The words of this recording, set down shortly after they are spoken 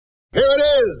Here it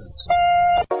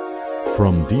is!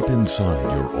 From deep inside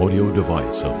your audio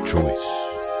device of choice.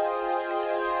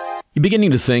 You're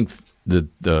beginning to think that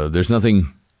there's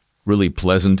nothing really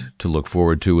pleasant to look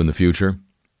forward to in the future?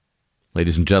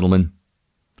 Ladies and gentlemen,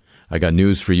 I got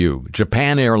news for you.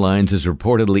 Japan Airlines is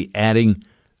reportedly adding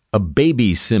a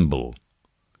baby symbol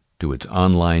to its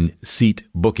online seat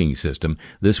booking system.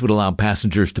 This would allow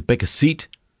passengers to pick a seat,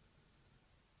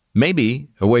 maybe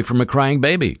away from a crying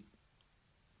baby.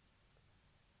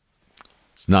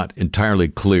 It's not entirely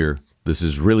clear this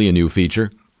is really a new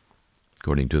feature,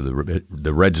 according to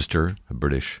the Register, a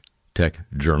British tech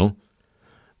journal,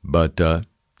 but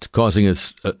it's causing a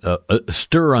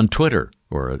stir on Twitter,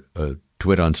 or a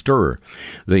twit on Stirrer.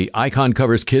 The icon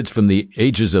covers kids from the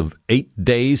ages of 8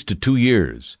 days to 2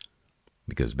 years,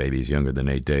 because babies younger than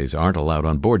 8 days aren't allowed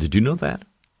on board. Did you know that?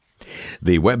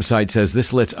 The website says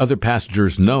this lets other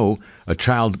passengers know a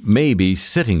child may be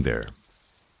sitting there.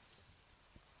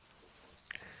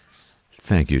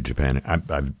 Thank you, Japan.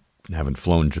 I haven't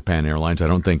flown Japan Airlines, I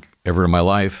don't think, ever in my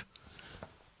life.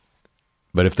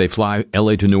 But if they fly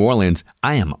L.A. to New Orleans,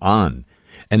 I am on.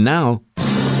 And now,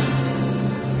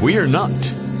 we are not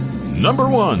number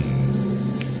one.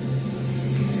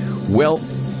 Well,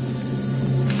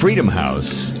 Freedom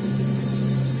House,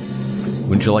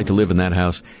 wouldn't you like to live in that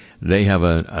house? They have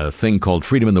a thing called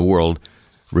Freedom in the World,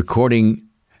 recording,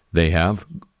 they have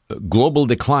global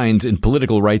declines in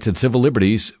political rights and civil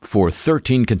liberties for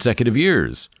 13 consecutive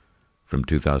years, from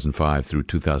 2005 through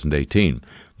 2018.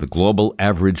 The global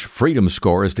average freedom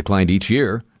score has declined each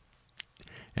year,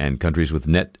 and countries with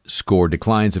net score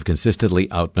declines have consistently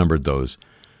outnumbered those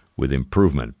with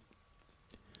improvement.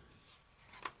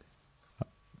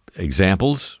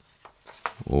 Examples?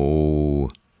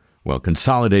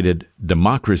 Consolidated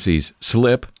democracies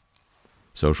slip.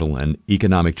 Social and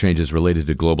economic changes related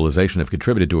to globalization have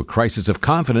contributed to a crisis of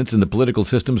confidence in the political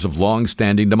systems of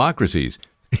long-standing democracies.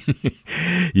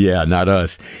 Yeah, not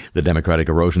us. The democratic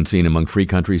erosion seen among free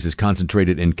countries is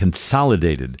concentrated in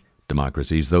consolidated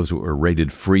democracies, those who were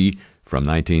rated free from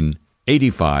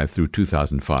 1985 through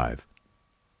 2005.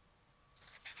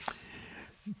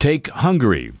 Take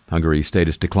Hungary. Hungary's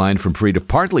status declined from free to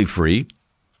partly free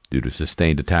due to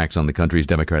sustained attacks on the country's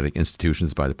democratic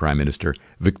institutions by the Prime Minister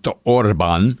Viktor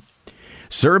Orban.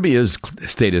 Serbia's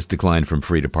status declined from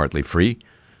free to partly free.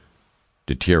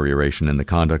 Deterioration in the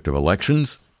conduct of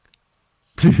elections.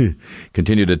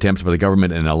 Continued attempts by the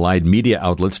government and allied media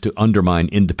outlets to undermine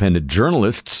independent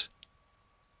journalists.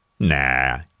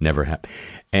 Never happened.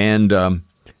 And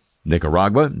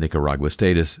Nicaragua's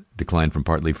status declined from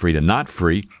partly free to not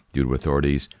free due to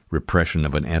authorities' repression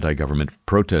of an anti-government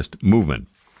protest movement.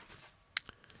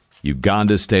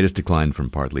 Uganda's status declined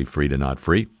from partly free to not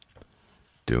free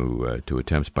to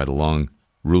attempts by the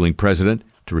long-ruling president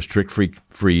to restrict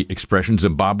free expression.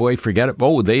 Zimbabwe, forget it.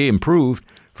 They improved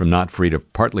from not free to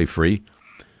partly free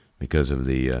because of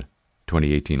the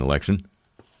 2018 election.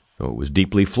 Though it was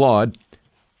deeply flawed,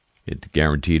 it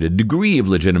guaranteed a degree of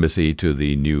legitimacy to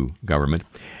the new government.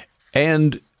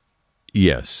 And,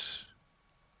 yes,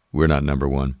 we're not number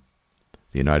one.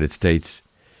 The United States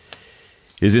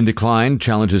is in decline.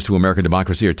 Challenges to American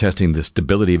democracy are testing the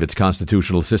stability of its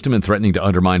constitutional system and threatening to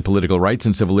undermine political rights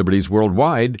and civil liberties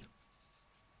worldwide.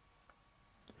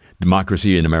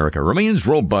 Democracy in America remains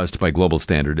robust by global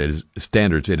standards.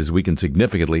 It has weakened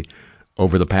significantly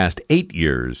over the past 8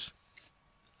 years.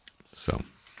 So,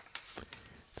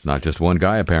 it's not just one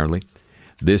guy, apparently.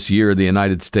 This year, the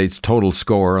United States total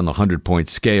score on the 100-point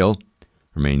scale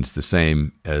remains the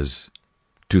same as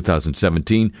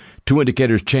 2017. Two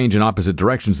indicators change in opposite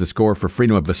directions. The score for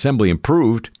freedom of assembly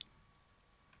improved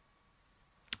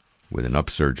with an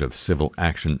upsurge of civil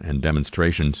action and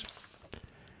demonstrations.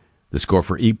 The score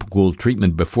for equal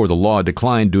treatment before the law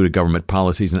declined due to government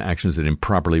policies and actions that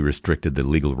improperly restricted the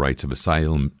legal rights of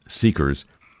asylum seekers.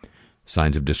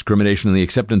 Signs of discrimination in the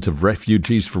acceptance of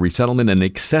refugees for resettlement and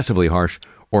excessively harsh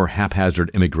or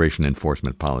haphazard immigration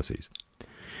enforcement policies.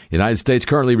 The United States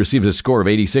currently receives a score of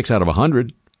 86 out of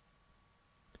 100,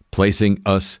 placing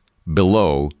us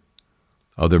below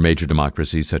other major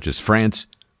democracies such as France,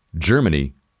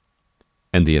 Germany,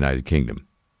 and the United Kingdom.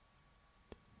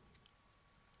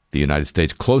 The United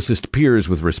States' closest peers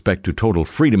with respect to total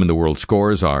freedom in the world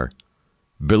scores are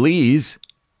Belize,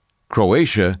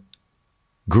 Croatia,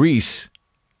 Greece,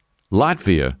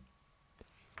 Latvia,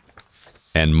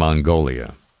 and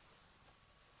Mongolia.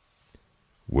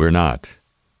 We're not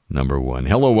number one.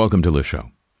 Hello, welcome to the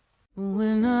show.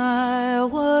 When I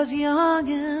was young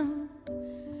and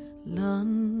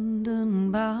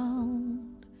London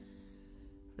bound,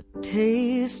 the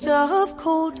taste of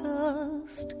coal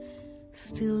dust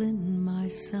still in my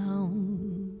sound.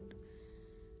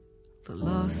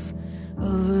 loss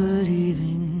of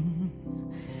leaving.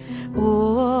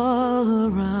 All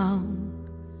around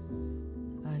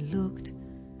I looked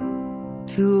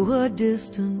to a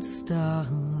distant star,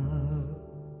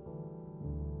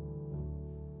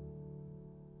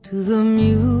 to the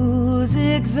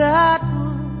music that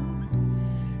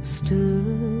would stir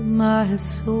my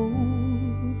soul.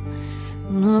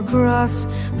 When across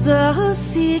the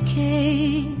sea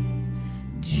came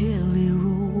Jelly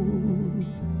Roll,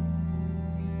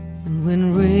 and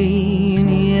when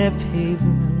rainy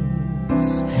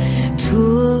pavements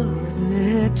took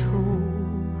their toll,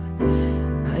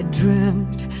 I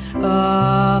dreamt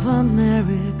of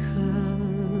America.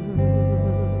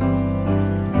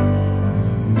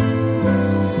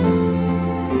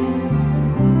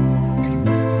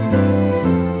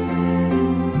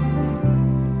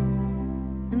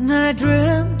 And I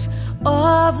dreamt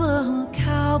of the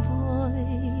cowboys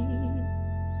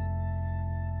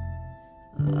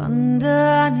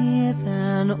underneath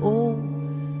an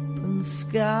open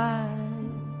sky,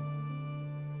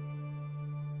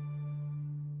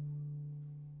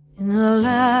 in a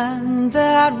land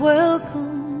that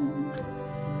welcomed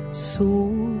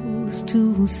souls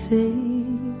to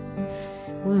save,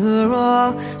 where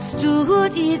all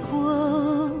stood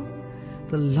equal,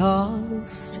 the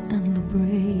lost and the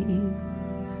brave.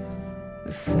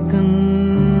 A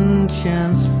second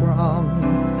chance from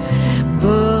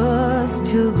birth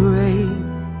to grave,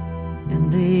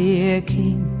 and they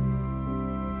came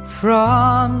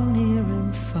from near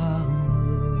and far.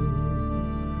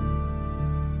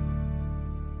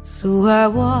 So I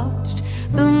watched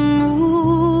the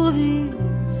movies,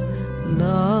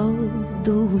 loved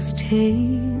those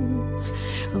tales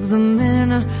of the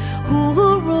men who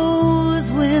rose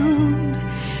wind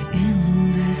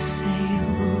in their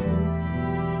sails.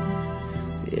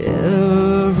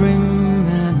 Every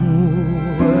man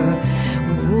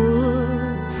who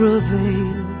would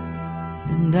prevail,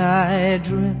 and I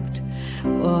dreamt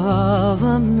of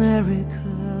America.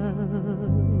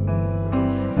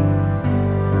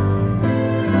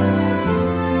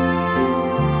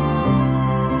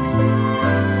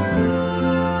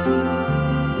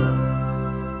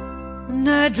 And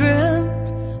I dreamt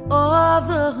of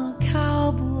the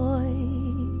cowboys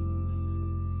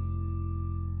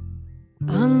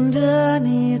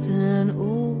underneath an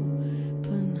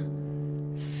open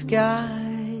sky.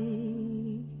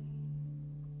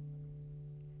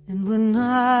 And when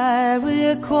I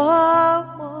recall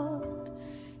what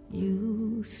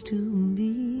used to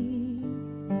be,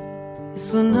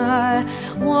 it's when I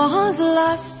was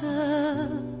lost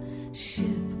a ship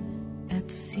at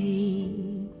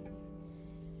sea,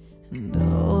 and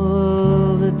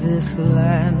all that this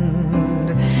land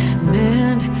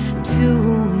meant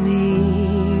to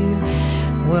me,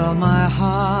 well, my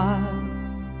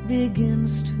heart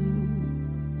begins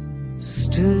to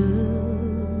stir.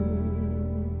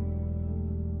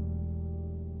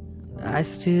 I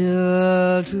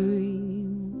still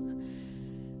dream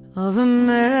of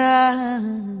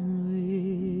America.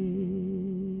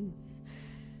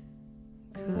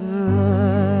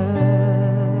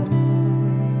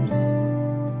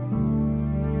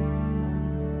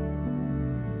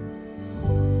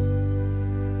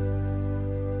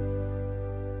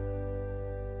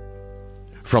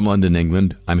 From London,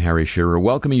 England, I'm Harry Shearer,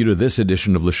 welcoming you to this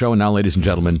edition of the show. And now, ladies and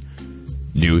gentlemen,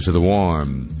 News of the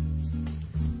Warm.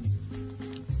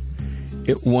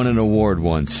 It won an award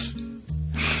once.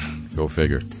 Go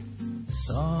figure.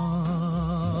 Soft,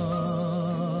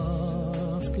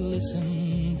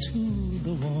 listen to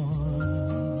the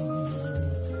warm.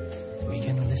 We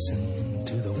can listen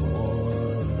to the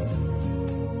warm.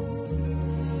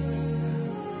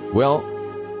 Well,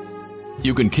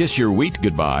 you can kiss your wheat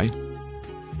goodbye.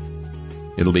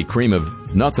 It'll be cream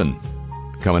of nothing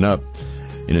coming up.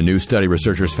 In a new study,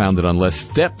 researchers found that unless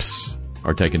steps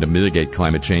are taken to mitigate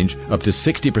climate change, up to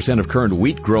 60% of current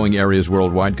wheat-growing areas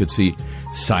worldwide could see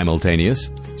simultaneous,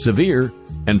 severe,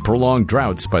 and prolonged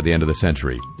droughts by the end of the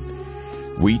century.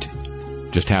 Wheat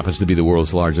just happens to be the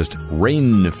world's largest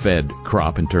rain-fed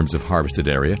crop in terms of harvested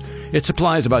area. It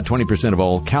supplies about 20% of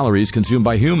all calories consumed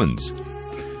by humans.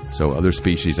 So other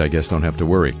species, I guess, don't have to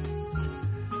worry.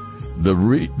 The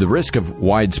risk of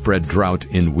widespread drought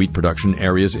in wheat production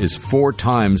areas is 4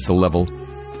 times the level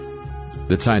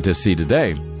that scientists see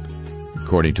today,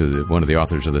 according to one of the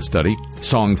authors of the study,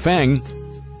 Song Feng.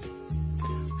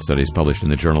 Studies published in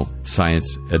the journal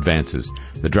Science Advances.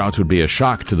 The droughts would be a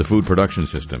shock to the food production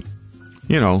system.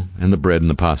 You know, and the bread and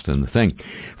the pasta and the thing.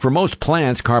 For most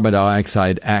plants, carbon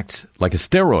dioxide acts like a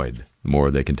steroid. The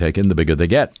more they can take in, the bigger they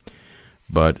get.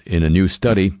 But in a new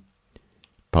study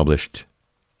published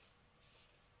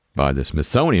by the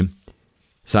Smithsonian,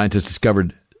 scientists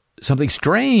discovered something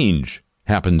strange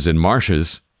happens in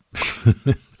marshes.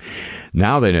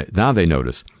 Now they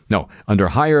notice. No, under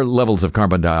higher levels of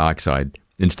carbon dioxide,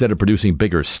 instead of producing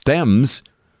bigger stems,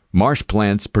 marsh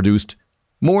plants produced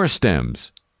more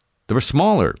stems. They were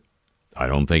smaller. I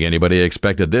don't think anybody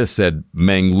expected this, said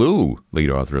Meng Lu, lead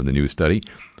author of the new study,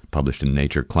 published in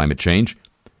Nature Climate Change.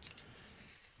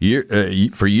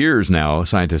 For years now,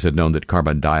 scientists had known that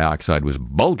carbon dioxide was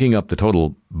bulking up the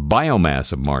total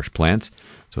biomass of marsh plants,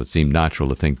 so it seemed natural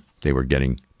to think they were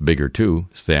getting bigger too,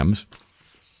 stems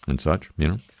and such,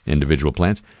 individual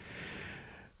plants.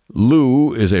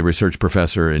 Lu is a research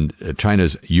professor in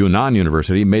China's Yunnan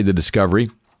University, made the discovery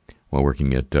while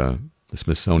working at the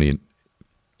Smithsonian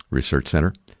Research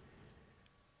Center.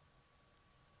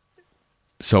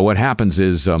 So what happens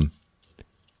is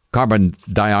carbon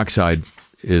dioxide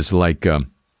is like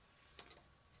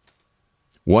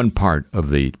one part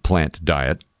of the plant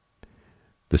diet.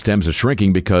 The stems are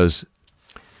shrinking because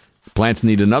plants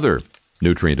need another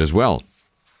nutrient as well,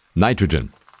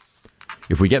 nitrogen.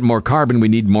 If we get more carbon, we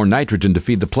need more nitrogen to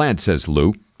feed the plant, says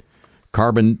Lu.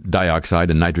 Carbon dioxide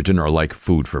and nitrogen are like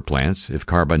food for plants. If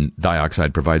carbon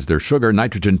dioxide provides their sugar,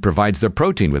 nitrogen provides their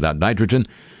protein. Without nitrogen,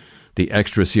 the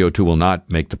extra CO2 will not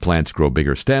make the plants grow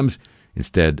bigger stems.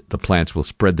 Instead, the plants will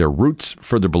spread their roots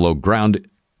further below ground,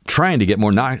 trying to get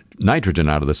more nitrogen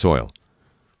out of the soil.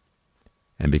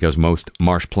 And because most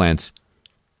marsh plants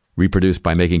reproduce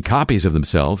by making copies of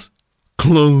themselves,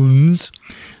 clones,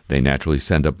 they naturally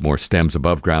send up more stems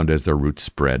above ground as their roots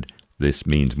spread. This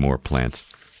means more plants,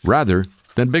 rather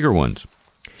than bigger ones.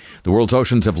 The world's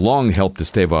oceans have long helped to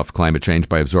stave off climate change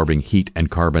by absorbing heat and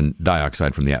carbon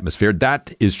dioxide from the atmosphere.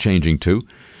 That is changing too.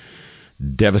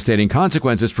 Devastating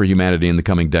consequences for humanity in the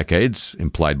coming decades,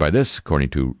 implied by this, according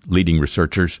to leading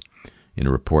researchers in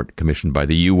a report commissioned by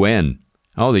the UN.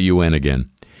 Oh, the UN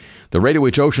again. The rate at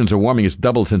which oceans are warming has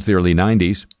doubled since the early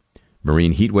 90s.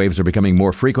 Marine heat waves are becoming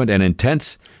more frequent and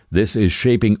intense. This is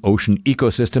shaping ocean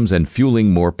ecosystems and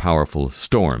fueling more powerful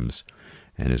storms.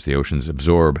 And as the oceans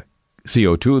absorb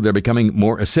CO2, they're becoming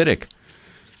more acidic.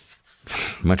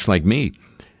 Much like me.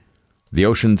 The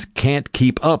oceans can't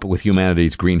keep up with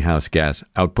humanity's greenhouse gas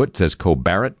output, says Co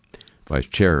Barrett, vice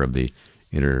chair of the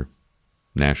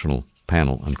International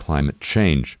Panel on Climate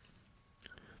Change.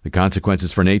 The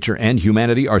consequences for nature and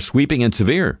humanity are sweeping and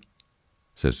severe,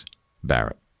 says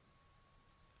Barrett.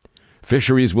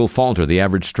 Fisheries will falter. The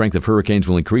average strength of hurricanes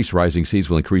will increase. Rising seas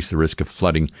will increase the risk of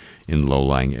flooding in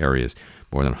low-lying areas.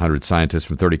 More than 100 scientists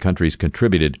from 30 countries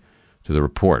contributed to the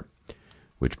report,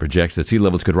 which projects that sea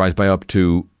levels could rise by up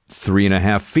to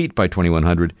 3.5 feet by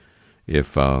 2100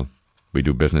 if we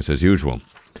do business as usual.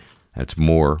 That's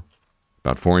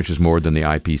about 4 inches more than the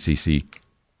IPCC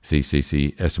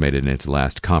estimated in its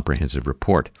last comprehensive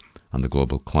report on the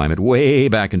global climate way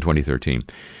back in 2013.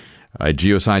 A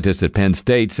geoscientist at Penn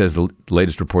State says the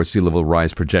latest report sea level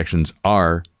rise projections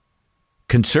are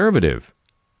conservative.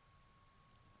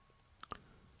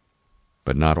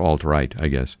 But not alt-right, I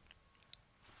guess.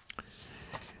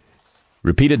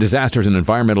 Repeated disasters and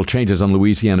environmental changes on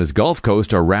Louisiana's Gulf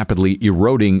Coast are rapidly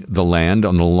eroding the land,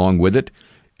 and along with it,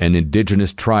 an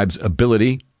indigenous tribe's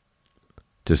ability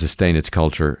to sustain its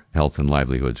culture, health, and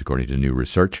livelihoods, according to new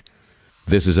research.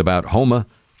 This is about Houma,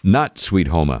 not Sweet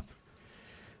Houma.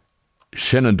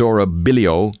 Shenandoah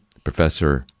Bilio,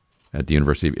 professor at the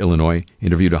University of Illinois,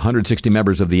 interviewed 160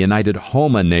 members of the United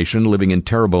Houma Nation living in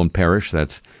Terrebonne Parish,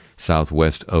 that's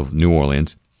southwest of New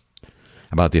Orleans,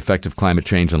 about the effect of climate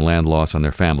change and land loss on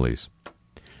their families.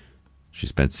 She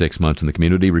spent 6 months in the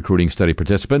community recruiting study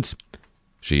participants.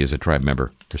 She is a tribe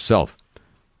member herself.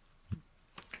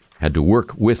 Had to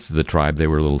work with the tribe. They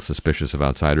were a little suspicious of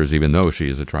outsiders, even though she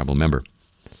is a tribal member.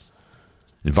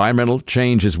 Environmental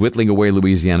change is whittling away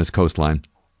Louisiana's coastline.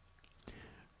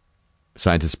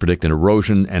 Scientists predict an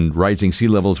erosion and rising sea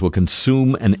levels will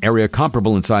consume an area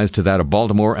comparable in size to that of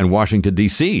Baltimore and Washington,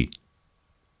 D.C.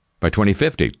 by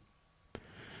 2050.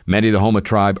 Many of the Houma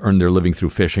tribe earn their living through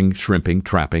fishing, shrimping,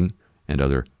 trapping, and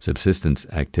other subsistence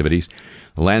activities.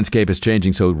 The landscape is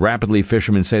changing so rapidly,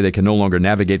 fishermen say they can no longer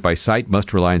navigate by sight,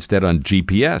 must rely instead on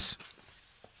GPS,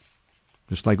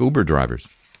 just like Uber drivers.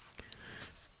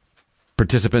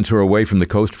 Participants who are away from the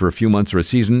coast for a few months or a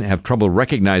season have trouble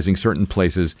recognizing certain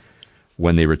places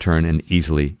when they return and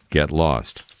easily get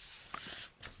lost.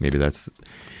 Maybe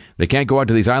they can't go out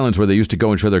to these islands where they used to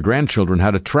go and show their grandchildren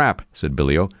how to trap, said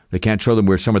Billio. They can't show them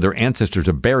where some of their ancestors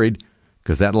are buried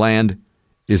because that land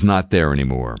is not there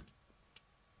anymore.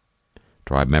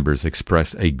 Tribe members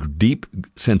expressed a deep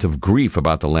sense of grief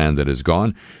about the land that is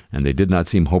gone, and they did not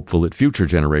seem hopeful that future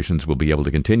generations will be able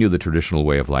to continue the traditional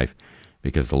way of life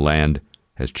because the land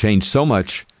has changed so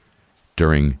much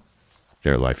during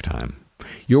their lifetime.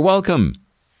 You're welcome,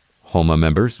 HOMA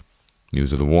members.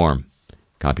 News of the Warm,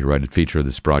 copyrighted feature of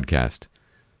this broadcast.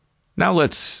 Now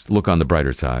let's look on the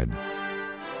brighter side.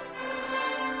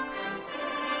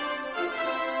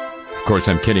 Of course,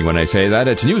 I'm kidding when I say that.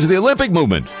 It's news of the Olympic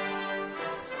movement.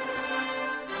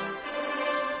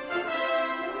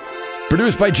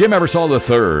 Produced by Jim Ebersol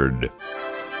III.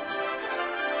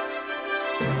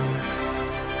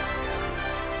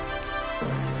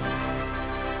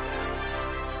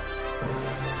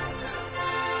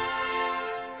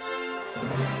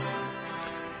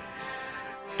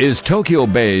 Is Tokyo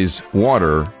Bay's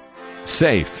water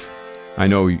safe? I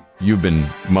know you've been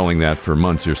mulling that for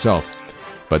months yourself,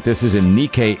 but this is in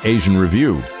Nikkei Asian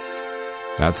Review.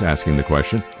 That's asking the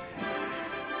question.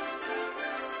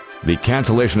 The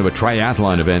cancellation of a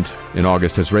triathlon event in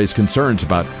August has raised concerns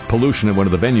about pollution at one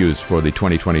of the venues for the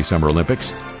 2020 Summer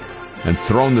Olympics and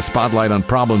thrown the spotlight on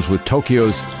problems with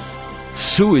Tokyo's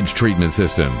sewage treatment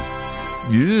system.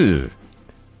 Ugh.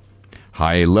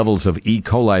 High levels of E.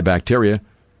 coli bacteria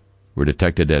were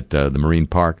detected at the Marine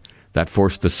Park. That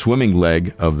forced the swimming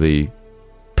leg of the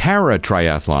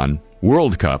Para-Triathlon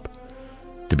World Cup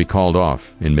to be called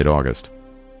off in mid-August.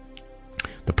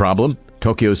 The problem?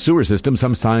 Tokyo's sewer system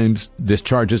sometimes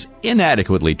discharges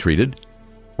inadequately treated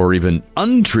or even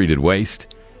untreated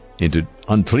waste into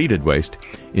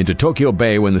Tokyo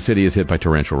Bay when the city is hit by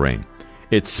torrential rain.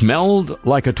 It smelled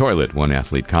like a toilet, one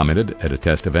athlete commented at a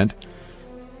test event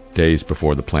days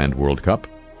before the planned World Cup.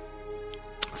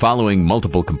 Following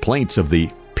multiple complaints of the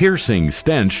piercing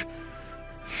stench,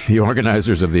 the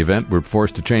organizers of the event were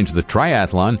forced to change the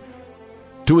triathlon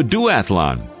to a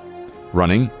duathlon.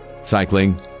 Running,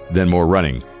 cycling, then more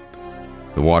running.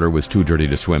 The water was too dirty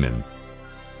to swim in.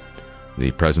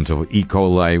 The presence of E.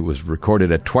 coli was recorded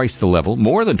at twice the level,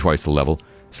 more than twice the level,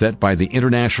 set by the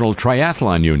International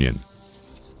Triathlon Union.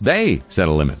 They set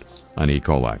a limit on E.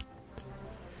 coli.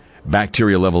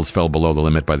 Bacteria levels fell below the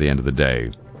limit by the end of the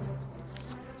day.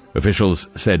 Officials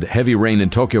said heavy rain in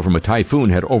Tokyo from a typhoon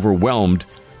had overwhelmed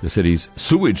the city's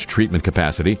sewage treatment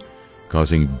capacity,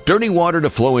 causing dirty water to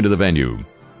flow into the venue.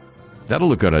 That'll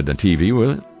look good on the TV,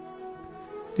 will it?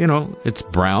 You know, it's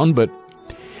brown, but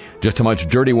just how much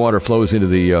dirty water flows into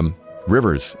the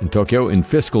rivers in Tokyo? In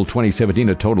fiscal 2017,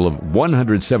 a total of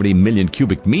 170 million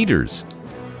cubic meters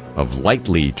of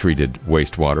lightly treated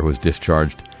wastewater was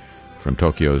discharged from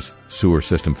Tokyo's sewer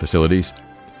system facilities.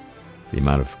 The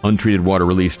amount of untreated water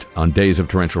released on days of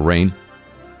torrential rain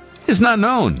is not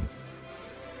known.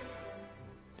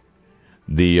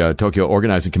 The Tokyo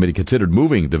Organizing Committee considered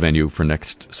moving the venue for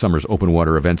next summer's open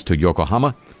water events to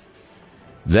Yokohama.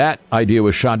 That idea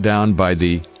was shot down by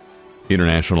the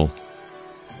International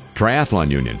Triathlon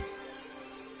Union.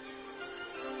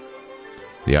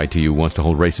 The ITU wants to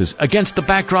hold races against the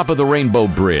backdrop of the Rainbow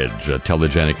Bridge, a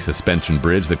telegenic suspension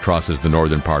bridge that crosses the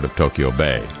northern part of Tokyo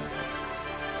Bay.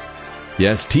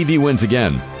 Yes, TV wins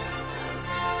again.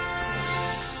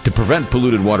 To prevent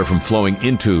polluted water from flowing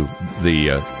into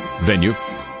the venue,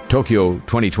 Tokyo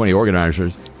 2020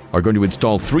 organizers are going to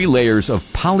install 3 layers of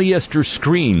polyester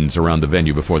screens around the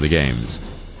venue before the games.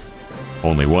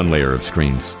 Only 1 layer of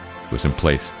screens was in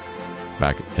place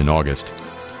back in August.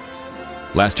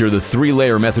 Last year, the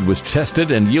 3-layer method was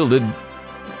tested and yielded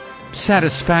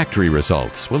satisfactory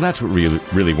results. Well, that's what we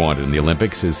really wanted in the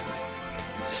Olympics, is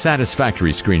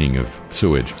satisfactory screening of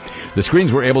sewage. The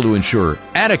screens were able to ensure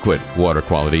adequate water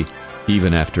quality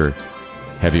even after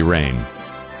heavy rain.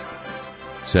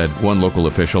 Said one local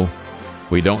official,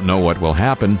 "We don't know what will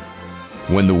happen.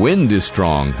 When the wind is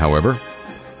strong, however,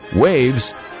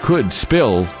 waves could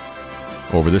spill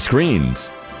over the screens.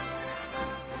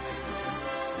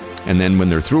 And then when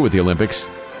they're through with the Olympics,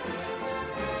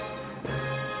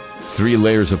 3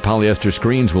 layers of polyester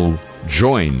screens will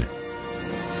join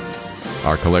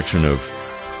our collection of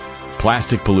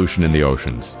plastic pollution in the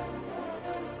oceans.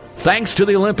 Thanks to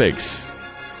the Olympics,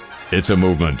 it's a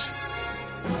movement.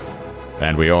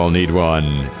 And we all need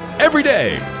one every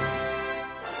day."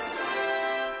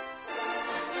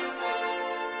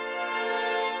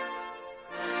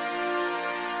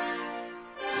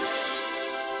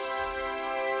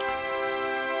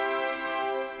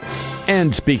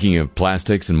 And speaking of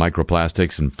plastics and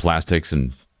microplastics and plastics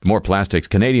and more plastics,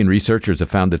 Canadian researchers have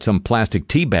found that some plastic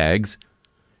tea bags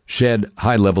shed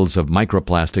high levels of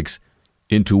microplastics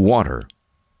into water.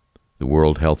 The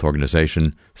World Health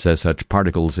Organization says such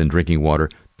particles in drinking water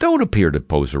don't appear to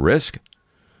pose a risk,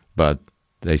 but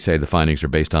they say the findings are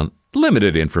based on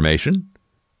limited information,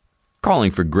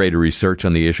 calling for greater research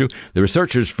on the issue. The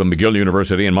researchers from McGill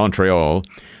University in Montreal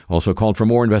also called for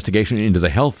more investigation into the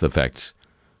health effects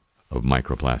of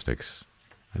microplastics.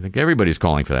 I think everybody's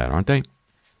calling for that, aren't they?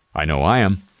 I know I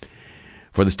am.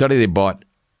 For the study, they bought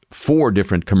 4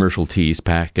 different commercial teas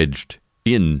packaged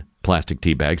in plastic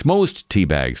tea bags. Most tea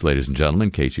bags, ladies and gentlemen,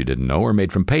 in case you didn't know, are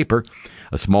made from paper.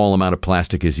 A small amount of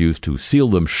plastic is used to seal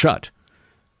them shut,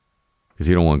 because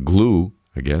you don't want glue,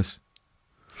 I guess.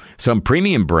 Some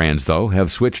premium brands, though,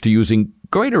 have switched to using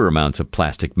greater amounts of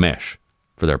plastic mesh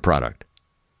for their product.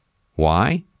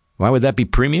 Why? Why would that be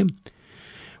premium?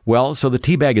 Well, so the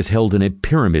tea bag is held in a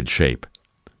pyramid shape,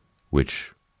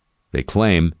 which they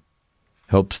claim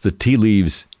helps the tea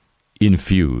leaves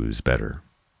infuse better.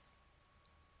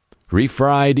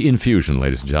 Refried infusion,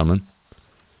 ladies and gentlemen.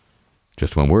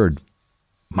 Just one word.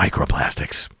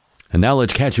 Microplastics. And now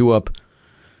let's catch you up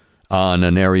on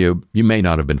an area you may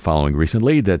not have been following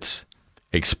recently that's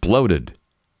exploded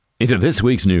into this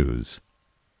week's news.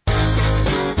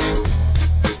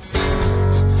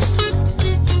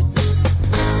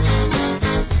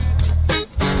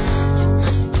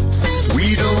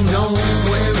 We don't know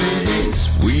where it is.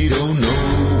 We don't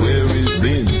know where it's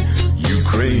been.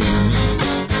 Ukraine.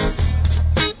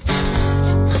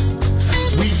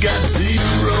 We got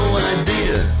zero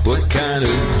idea what kind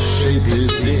of shape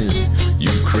it's in.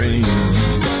 Ukraine.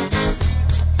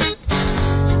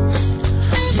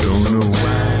 Don't know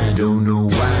why, don't know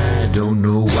why, don't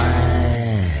know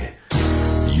why.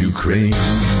 Ukraine.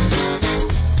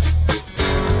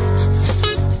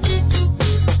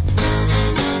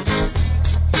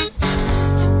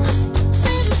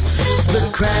 The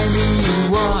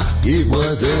Crimean War, it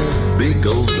was a big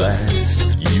old blast.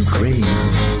 Ukraine.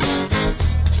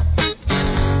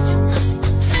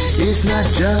 It's not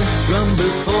just from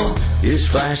before, it's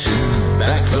flashing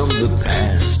back from the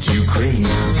past. Ukraine.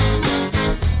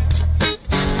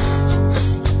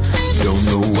 Don't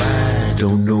know why,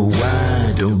 don't know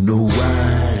why, don't know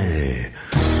why.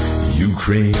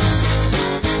 Ukraine.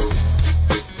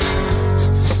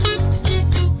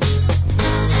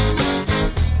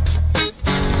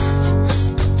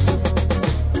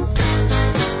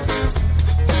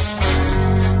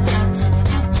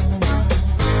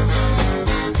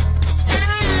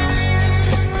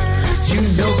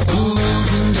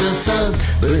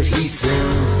 But he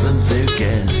sends them their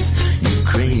gas.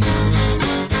 Ukraine.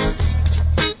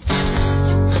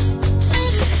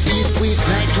 If we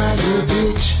fight like a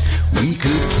bitch, we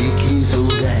could kick his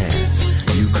old ass.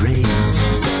 Ukraine.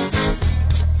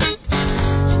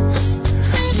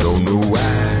 Don't know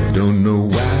why, don't know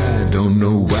why, don't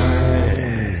know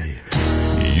why.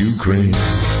 Ukraine.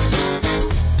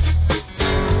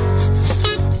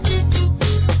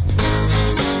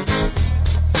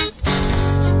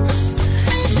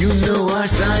 Our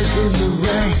side's in the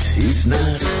right, it's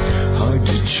not hard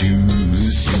to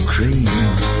choose. Ukraine.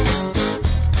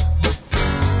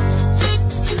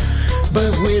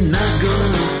 But we're not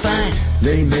gonna fight,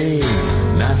 they may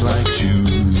not like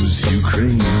Jews.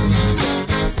 Ukraine.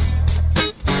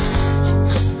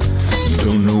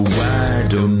 Don't know why,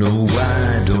 don't know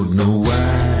why, don't know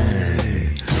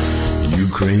why.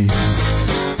 Ukraine.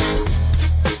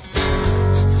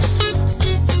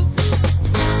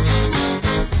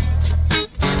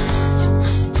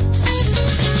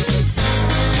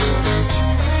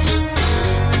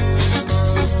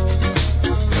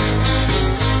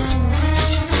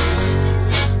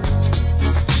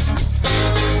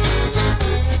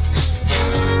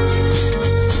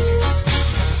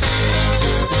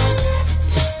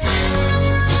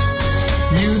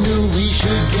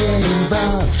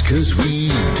 Cause we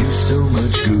do so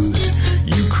much good,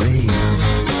 Ukraine.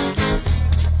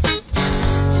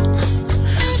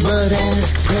 But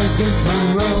ask President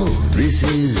Monroe, this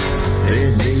is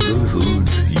their neighborhood,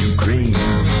 Ukraine.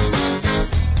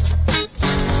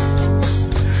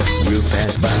 We'll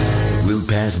pass by, we'll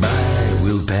pass by,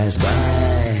 we'll pass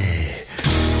by,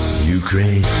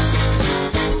 Ukraine.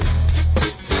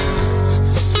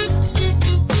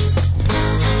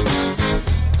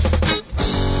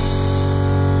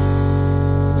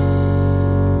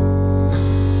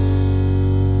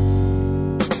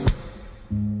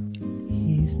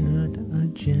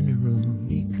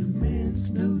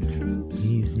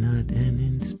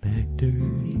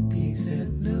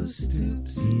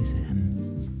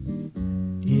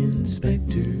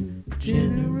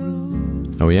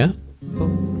 Oh, yeah?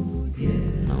 Oh, yeah.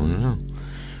 I don't know.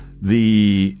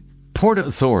 The Port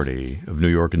Authority of New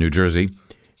York and New Jersey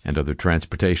and other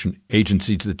transportation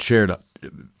agencies that shared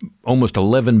almost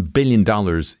 $11 billion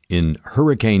in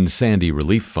Hurricane Sandy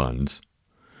relief funds,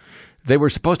 they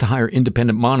were supposed to hire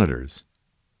independent monitors.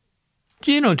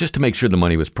 Just to make sure the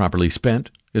money was properly spent,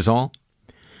 is all.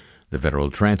 The Federal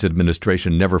Transit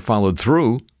Administration never followed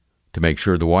through to make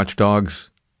sure the watchdogs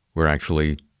were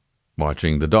actually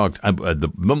watching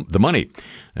the money.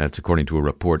 That's according to a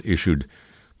report issued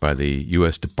by the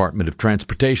U.S. Department of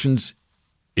Transportation's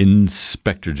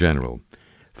Inspector General.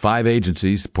 5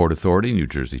 agencies, Port Authority, New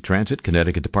Jersey Transit,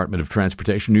 Connecticut Department of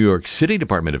Transportation, New York City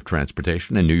Department of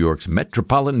Transportation, and New York's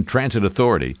Metropolitan Transit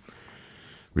Authority,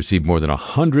 received more than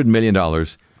 $100 million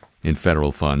in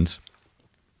federal funds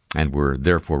and were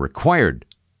therefore required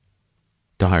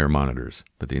to hire monitors.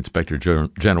 But the Inspector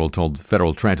General told the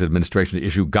Federal Transit Administration to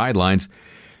issue guidelines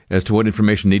as to what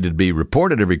information needed to be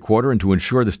reported every quarter and to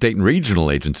ensure the state and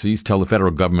regional agencies tell the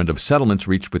federal government of settlements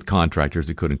reached with contractors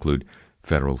that could include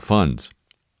federal funds.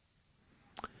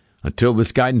 Until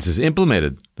this guidance is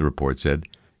implemented, the report said,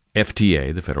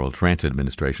 FTA, the Federal Transit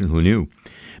Administration, who knew,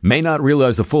 may not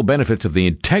realize the full benefits of the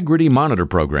Integrity Monitor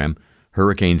Program.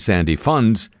 Hurricane Sandy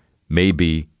funds may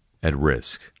be at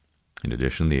risk. In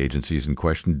addition, the agencies in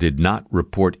question did not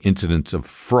report incidents of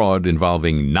fraud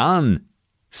involving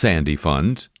non-Sandy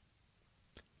funds.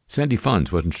 Sandy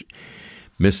funds wasn't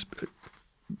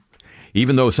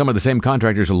even though some of the same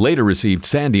contractors later received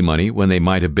Sandy money when they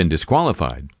might have been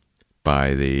disqualified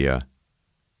by the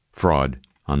fraud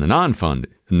on the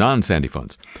non-Sandy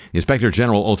funds. The Inspector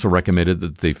General also recommended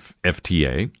that the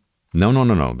FTA,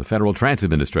 the Federal Transit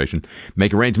Administration,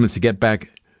 make arrangements to get back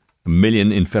 $1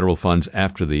 million in federal funds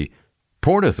after the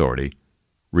Port Authority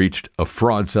reached a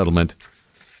fraud settlement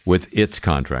with its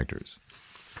contractors.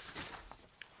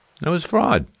 That was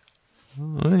fraud.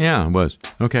 Yeah, it was.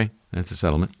 Okay, that's a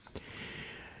settlement.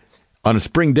 On a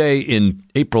spring day in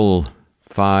April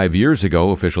 5 years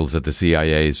ago, officials at the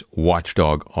CIA's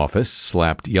watchdog office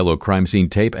slapped yellow crime scene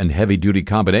tape and heavy-duty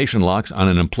combination locks on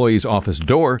an employee's office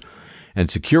door, and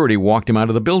security walked him out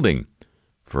of the building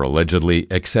for allegedly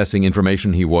accessing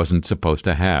information he wasn't supposed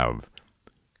to have,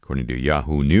 according to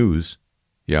Yahoo News.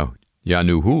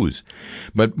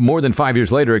 But more than 5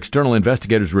 years later, external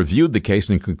investigators reviewed the case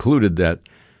and concluded that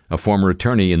a former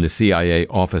attorney in the CIA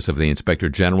Office of the Inspector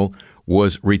General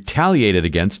was retaliated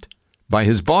against by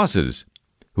his bosses,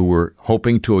 who were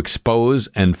hoping to expose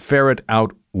and ferret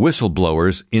out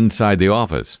whistleblowers inside the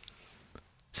office.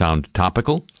 Sound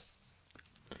topical?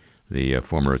 The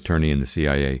former attorney in the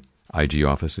CIA IG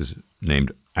office is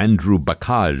named Andrew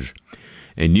Bakaj.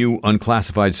 A new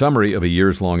unclassified summary of a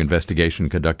years-long investigation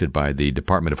conducted by the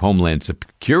Department of Homeland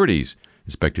Security's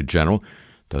Inspector General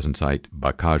doesn't cite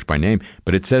Bakaj by name,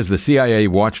 but it says the CIA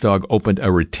watchdog opened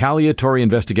a retaliatory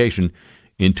investigation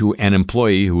into an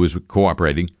employee who was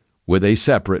cooperating with a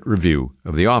separate review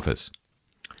of the office.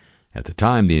 At the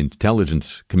time, the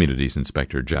Intelligence Community's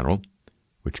Inspector General,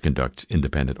 which conducts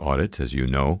independent audits, as you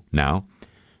know now,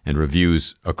 and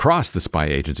reviews across the spy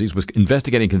agencies, was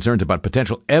investigating concerns about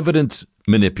potential evidence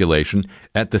manipulation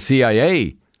at the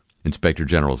CIA Inspector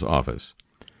General's office,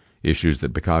 issues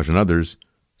that Bakaj and others,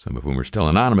 some of whom are still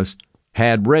anonymous,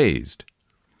 had raised.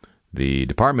 The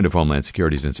Department of Homeland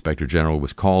Security's Inspector General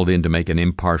was called in to make an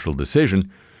impartial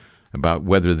decision about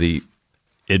whether the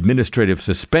administrative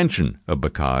suspension of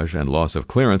Bakaj and loss of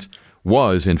clearance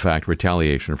was, in fact,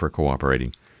 retaliation for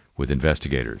cooperating with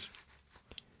investigators.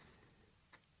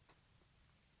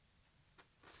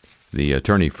 The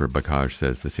attorney for Bakaj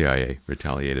says the CIA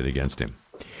retaliated against him.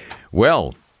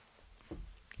 Well,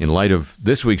 in light of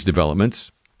this week's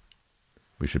developments,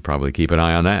 we should probably keep an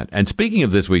eye on that. And speaking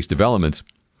of this week's developments,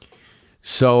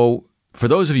 so for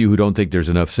those of you who don't think there's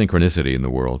enough synchronicity in the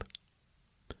world,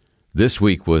 this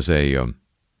week was a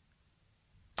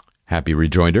happy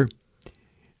rejoinder.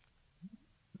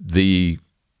 The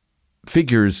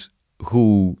figures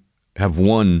who have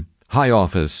won high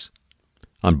office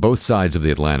on both sides of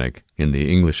the Atlantic in the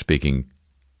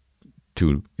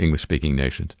two English-speaking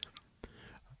nations,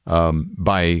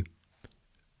 by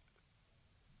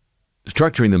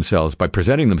structuring themselves, by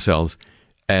presenting themselves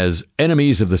as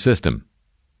enemies of the system.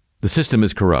 The system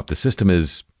is corrupt. The system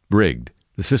is rigged.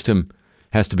 The system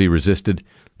has to be resisted.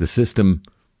 The system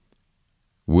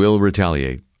will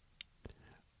retaliate.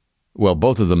 Well,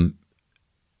 both of them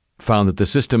found that the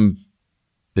system,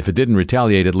 if it didn't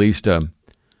retaliate, at least had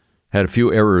a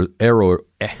few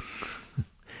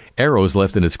arrows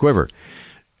left in its quiver.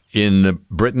 In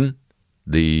Britain,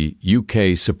 the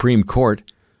UK Supreme Court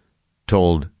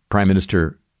told Prime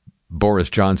Minister Boris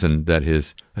Johnson that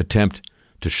his attempt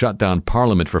to shut down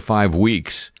Parliament for 5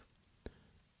 weeks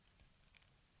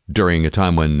during a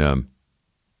time when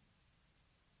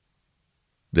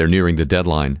they're nearing the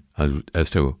deadline as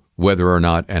to whether or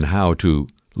not and how to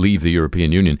leave the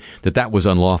European Union, that was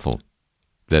unlawful,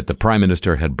 that the Prime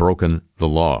Minister had broken the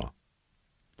law.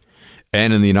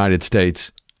 And in the United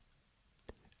States,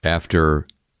 after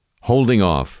holding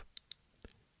off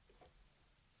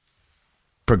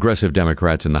progressive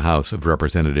Democrats in the House of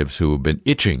Representatives who have been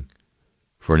itching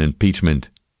for an impeachment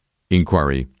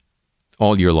inquiry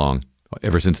all year long,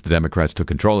 ever since the Democrats took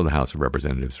control of the House of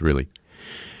Representatives, really.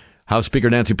 House Speaker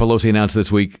Nancy Pelosi announced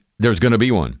this week there's going to be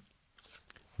one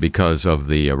because of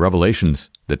the revelations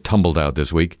that tumbled out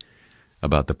this week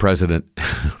about the President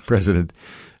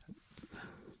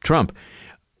Trump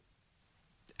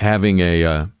having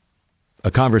a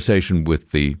conversation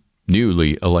with the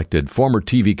newly elected former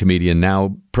TV comedian,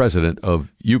 now president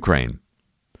of Ukraine,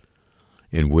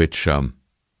 in which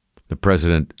the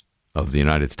president of the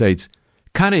United States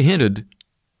kind of hinted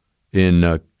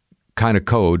in kind of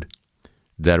code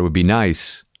that it would be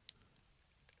nice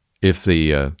if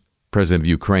the president of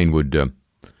Ukraine would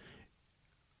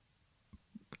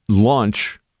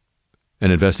launch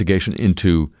an investigation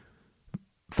into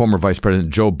former Vice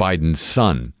President Joe Biden's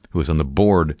son, who was on the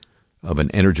board of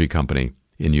an energy company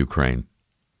in Ukraine.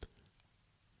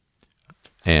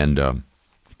 And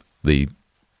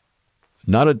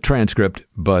not a transcript,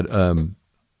 but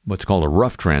what's called a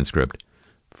rough transcript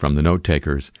from the note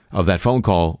takers of that phone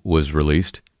call was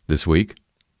released this week,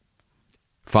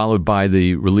 followed by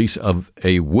the release of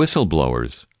a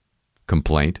whistleblower's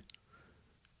complaint.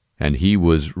 And he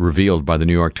was revealed by the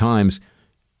New York Times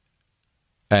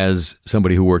as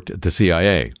somebody who worked at the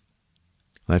CIA.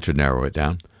 That should narrow it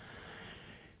down.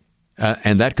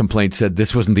 And that complaint said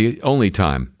this wasn't the only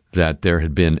time that there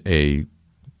had been a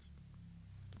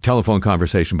telephone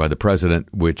conversation by the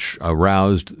president which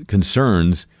aroused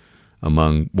concerns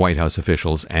among White House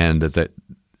officials, and the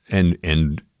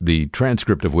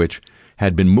transcript of which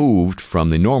had been moved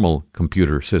from the normal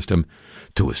computer system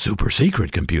to a super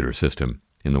secret computer system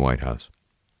in the White House.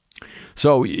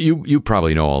 So you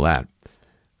probably know all that.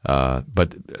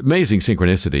 But amazing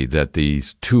synchronicity that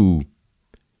these two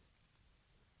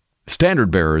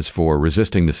standard bearers for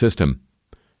resisting the system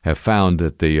have found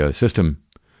that the system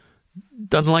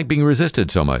doesn't like being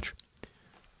resisted so much.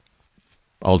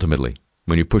 Ultimately,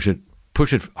 when you push it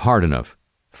hard enough,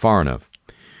 far enough.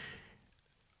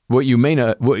 What you may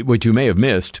have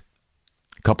missed,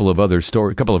 a couple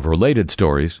of related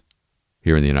stories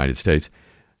here in the United States,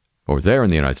 or there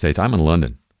in the United States. I'm in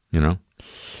London,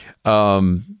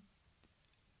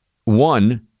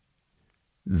 One,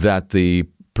 that the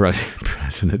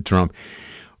President Trump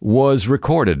was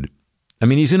recorded. I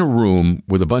mean, he's in a room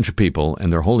with a bunch of people, and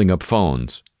they're holding up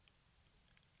phones.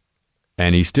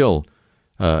 And he still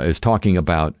is talking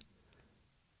about,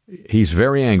 he's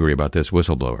very angry about this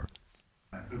whistleblower.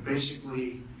 But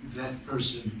basically, that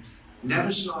person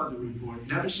never saw the report,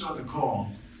 never saw the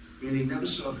call, meaning never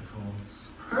saw the call,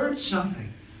 heard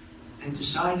something, and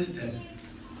decided that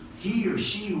he or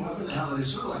she, whoever the hell it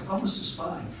is, sort of like almost a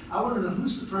spy. I want to know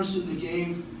who's the person that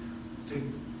gave the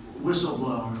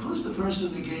whistleblower, who's the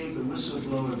person that gave the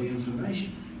whistleblower the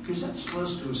information, because that's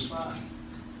close to a spy.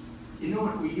 You know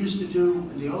what we used to do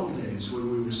in the old days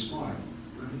when we were smart,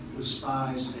 right? With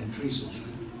spies and treason.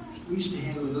 We used to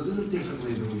handle it a little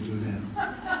differently than we do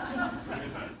now.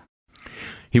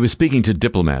 He was speaking to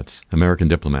diplomats, American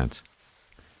diplomats,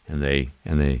 and they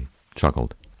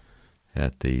chuckled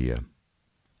at the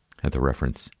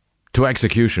reference to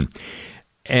execution.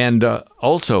 And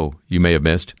also, you may have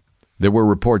missed, there were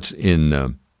reports in, I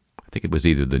think it was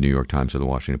either the New York Times or the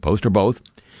Washington Post, or both,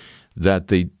 that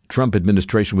the Trump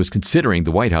administration was considering,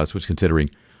 the White House was considering,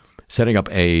 setting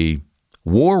up a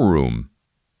war room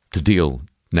to deal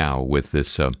now with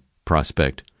this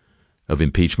prospect of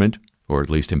impeachment, or at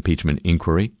least impeachment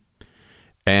inquiry.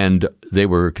 And they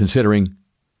were considering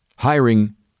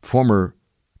hiring former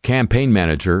campaign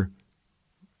manager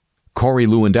Corey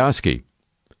Lewandowski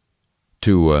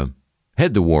to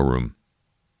head the war room.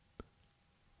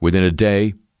 Within a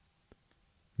day,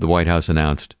 the White House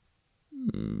announced,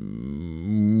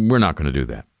 we're not going to do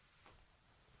that.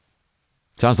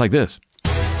 Sounds like this.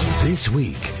 This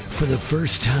week, for the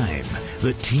first time,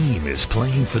 the team is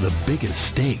playing for the biggest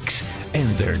stakes, and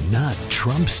they're not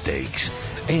Trump stakes.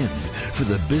 And for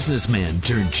the businessman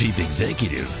turned chief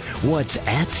executive, what's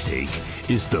at stake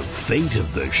is the fate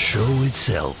of the show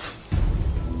itself.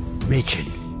 Richard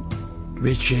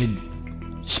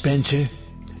Spencer?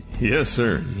 Yes,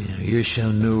 sir. You're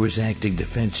so new as acting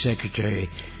defense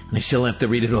secretary, and I still have to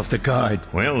read it off the card.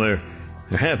 Well, there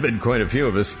have been quite a few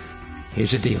of us. Here's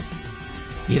the deal.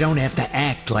 You don't have to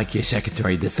act like you're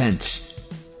Secretary of Defense.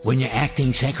 When you're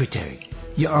acting secretary,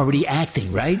 you're already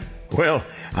acting, right? Well,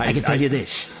 I can tell you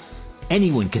this.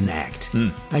 Anyone can act.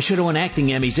 I should have won acting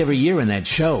Emmys every year in that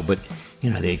show, but,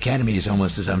 the Academy is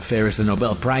almost as unfair as the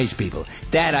Nobel Prize people.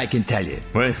 That I can tell you.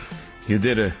 Well, you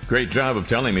did a great job of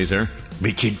telling me, sir.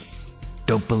 Richard,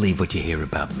 don't believe what you hear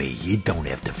about me. You don't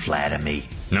have to flatter me.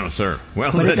 No, sir.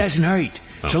 Well, But then, it doesn't hurt.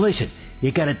 Oh. So listen,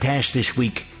 you got a task this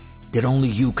week that only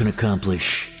you can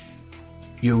accomplish.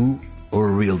 You or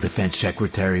a real defense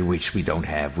secretary, which we don't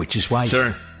have, which is why...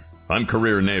 Sir, I'm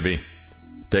career Navy.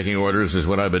 Taking orders is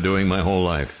what I've been doing my whole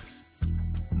life.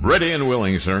 Ready and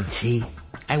willing, sir. See,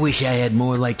 I wish I had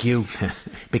more like you,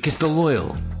 because they're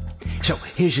loyal. So,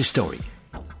 here's the story.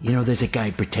 You know, there's a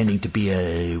guy pretending to be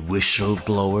a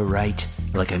whistleblower, right?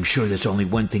 Like, I'm sure there's only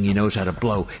one thing he knows how to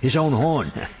blow, his own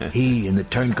horn. He and the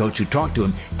turncoats who talk to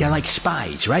him, they're like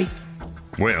spies, right?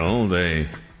 Well, they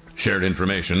shared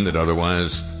information that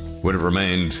otherwise would have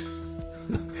remained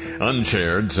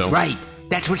unshared, so... Right,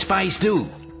 that's what spies do.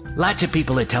 Lots of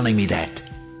people are telling me that.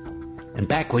 And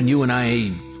back when you and I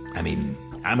mean,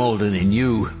 I'm older than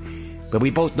you, but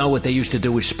we both know what they used to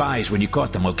do with spies when you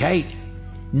caught them, okay?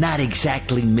 Not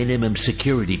exactly minimum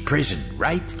security prison,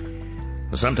 right?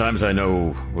 Sometimes I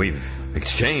know we've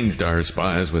exchanged our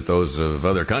spies with those of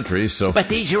other countries, so... But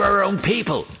these are our own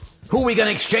people. Who are we going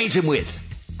to exchange them with?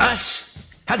 Us?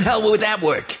 How the hell would that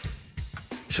work?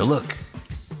 So look,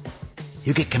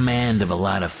 you get command of a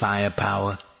lot of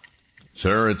firepower.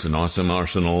 Sir, it's an awesome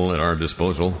arsenal at our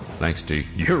disposal, thanks to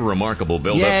your remarkable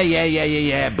build-up.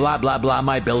 Yeah, blah, blah, blah,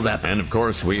 my build-up. And of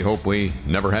course, we hope we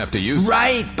never have to use...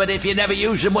 Right, but if you never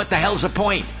use them, what the hell's the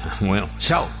point? Well...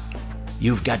 So,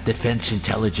 you've got defense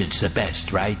intelligence the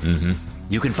best, right? Mm-hmm.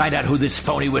 You can find out who this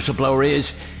phony whistleblower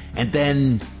is, and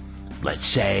then, let's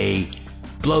say,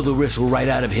 blow the whistle right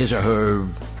out of his or her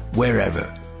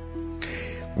wherever.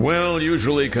 Well,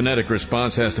 usually kinetic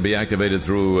response has to be activated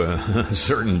through a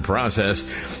certain process.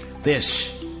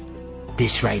 This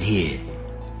right here.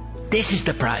 This is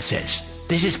the process.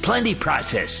 This is plenty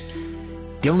process.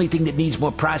 The only thing that needs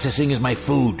more processing is my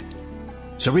food.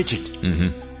 So, Richard,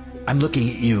 I'm looking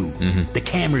at you. The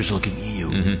camera's looking at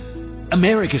you.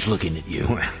 America's looking at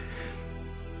you.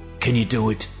 Can you do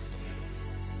it?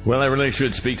 Well, I really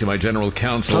should speak to my general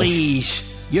counsel. Please.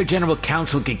 Your general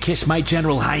counsel can kiss my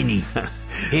general hiney.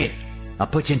 Here, I'll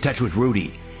put you in touch with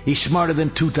Rudy. He's smarter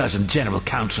than 2,000 general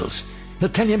counsels. He'll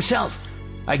tell you himself.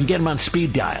 I can get him on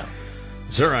speed dial.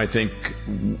 Sir, I think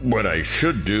what I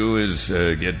should do is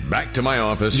get back to my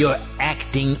office. Your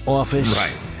acting office?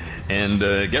 Right. And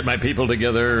get my people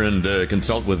together and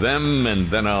consult with them,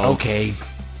 and then I'll... Okay.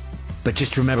 But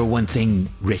just remember one thing,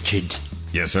 Richard.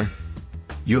 Yes, sir?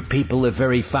 Your people are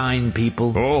very fine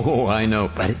people. Oh, I know.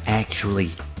 But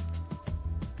actually,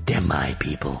 they're my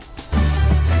people.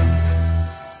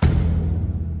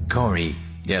 Corey.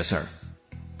 Yes, sir.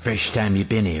 First time you've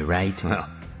been here, right? Well,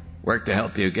 worked to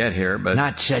help you get here, but...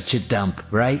 Not such a dump,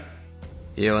 right?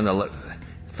 You and the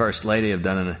First Lady have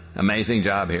done an amazing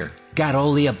job here. Got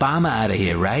all the Obama out of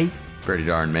here, right? Pretty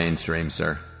darn mainstream,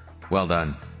 sir. Well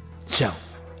done. So,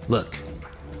 look,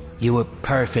 you were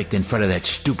perfect in front of that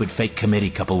stupid fake committee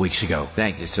a couple weeks ago.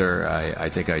 Thank you, sir. I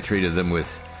think I treated them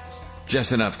with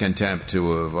just enough contempt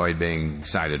to avoid being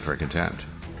cited for contempt.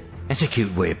 That's a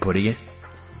cute way of putting it.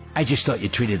 I just thought you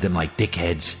treated them like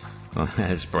dickheads. Well,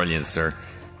 that's brilliant, sir.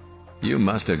 You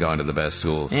must have gone to the best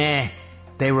schools. They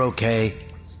were okay.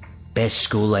 Best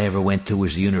school I ever went to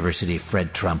was the University of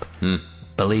Fred Trump.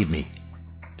 Believe me.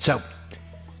 So,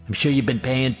 I'm sure you've been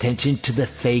paying attention to the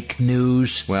fake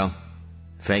news. Well,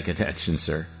 fake attention,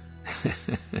 sir.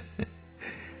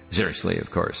 Seriously,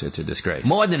 of course, it's a disgrace.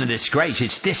 More than a disgrace,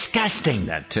 it's disgusting.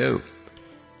 That too.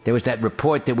 There was that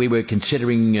report that we were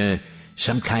considering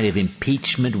some kind of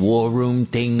impeachment war room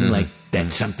thing, like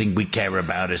that's something we care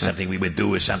about or something we would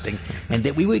do or something, and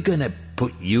that we were going to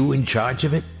put you in charge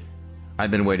of it.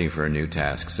 I've been waiting for a new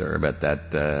task, sir, but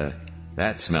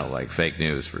that smelled like fake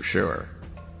news for sure.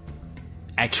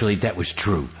 Actually, that was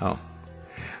true. Oh.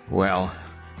 Well,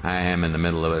 I am in the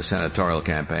middle of a senatorial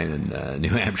campaign in New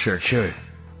Hampshire. Sure.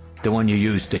 The one you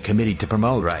used the committee to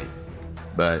promote. Right.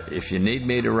 But if you need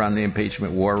me to run the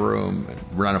impeachment war room and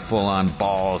run a full-on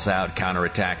balls-out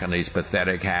counterattack on these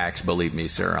pathetic hacks, believe me,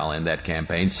 sir, I'll end that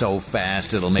campaign so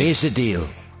fast it'll make... Here's the deal.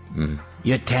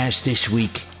 Your task this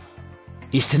week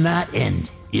is to not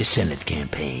end your Senate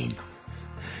campaign.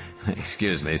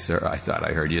 Excuse me, sir. I thought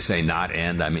I heard you say not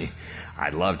end. I mean,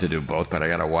 I'd love to do both, but I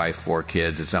got a wife, 4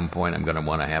 kids. At some point, I'm going to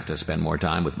want to have to spend more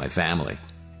time with my family.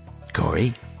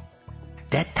 Corey,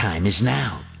 that time is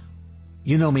now.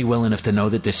 You know me well enough to know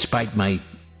that despite my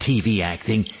TV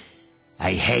acting,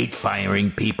 I hate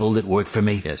firing people that work for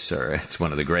me. Yes, sir. It's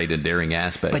one of the great endearing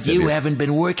aspects But you haven't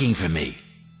been working for me.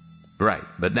 Right,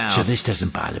 but now... So this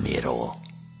doesn't bother me at all.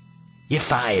 You're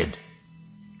fired.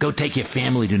 Go take your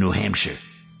family to New Hampshire.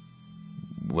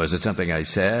 Was it something I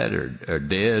said or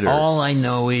did? Or... All I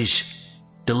know is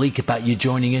the leak about you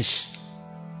joining us.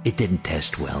 it didn't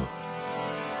test well.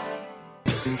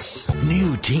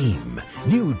 New team,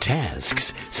 new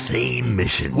tasks, same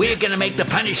mission. We're gonna make the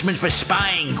punishment for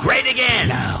spying great again!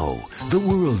 Now, the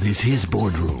world is his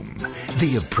boardroom.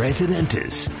 Via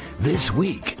Presidentes. This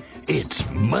week, it's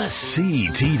must-see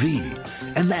TV.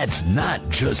 And that's not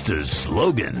just a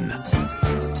slogan.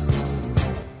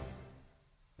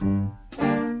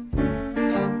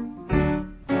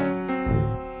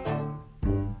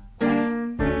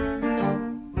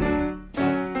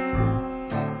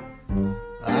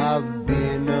 I've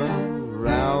been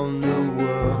around the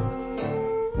world,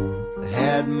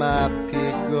 had my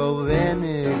pick of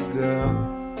any girl.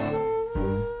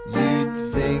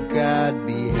 You'd think I'd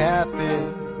be happy,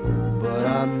 but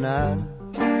I'm not.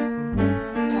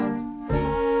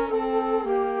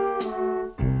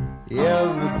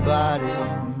 Everybody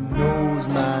knows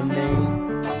my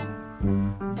name,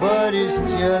 but it's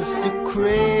just a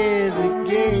crazy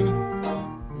game.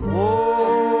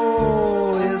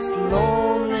 Oh, it's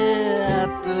lonely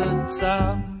at the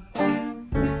top.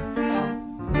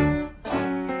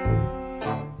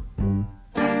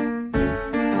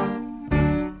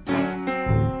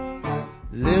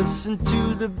 Listen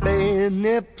to the band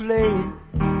they play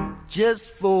just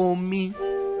for me.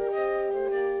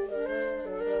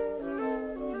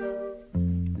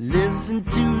 Listen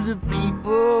to the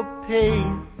people pay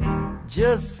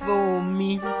just for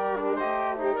me.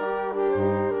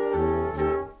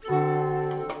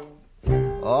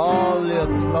 All the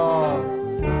applause,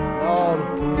 all the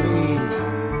praise,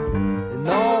 and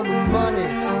all the money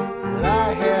that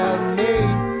I have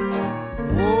made.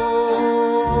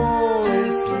 Oh,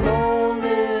 it's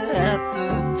lonely at the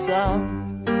top.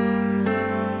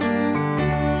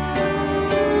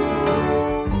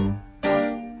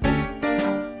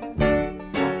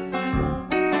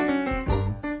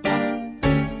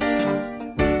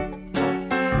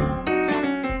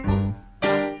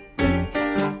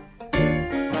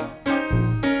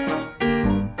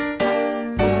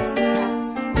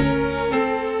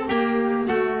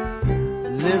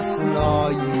 Listen,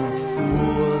 all you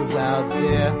fools out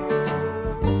there,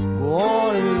 go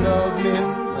on and love me,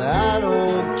 I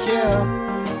don't care.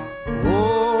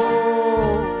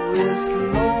 Oh, it's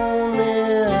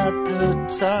lonely at the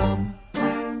top.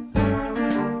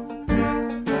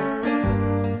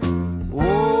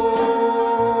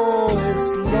 Oh, it's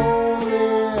lonely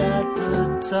at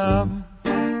the top.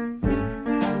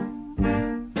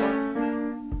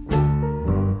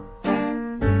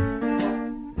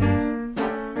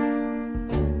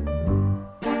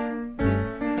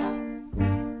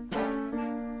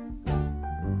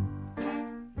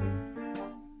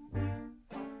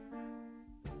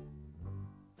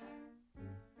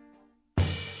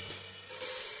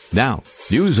 Now,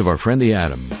 news of our friend the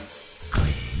Atom.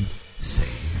 Clean,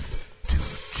 safe, too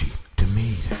cheap to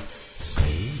meter.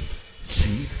 Safe,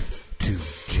 cheap, too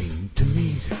cheap to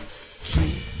meter.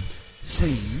 Cheap,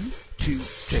 safe, too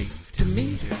safe to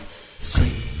meter.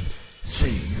 Safe,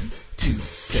 too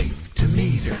safe to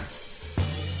meter.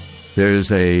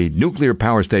 There's a nuclear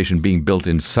power station being built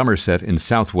in Somerset in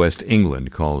southwest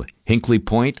England called Hinkley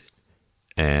Point,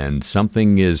 and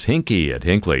something is hinky at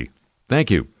Hinkley. Thank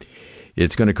you.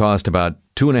 It's going to cost about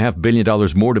 $2.5 billion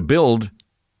more to build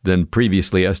than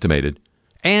previously estimated,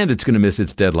 and it's going to miss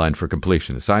its deadline for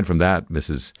completion. Aside from that,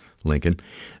 Mrs. Lincoln,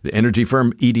 the energy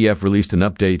firm EDF released an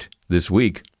update this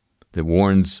week that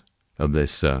warns of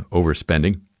this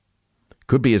overspending.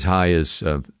 Could be as high as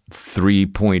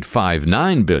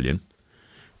 $3.59 billion,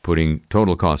 putting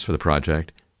total costs for the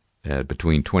project at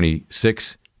between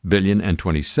 $26 billion and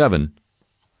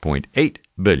 $27.8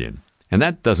 billion. And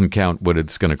that doesn't count what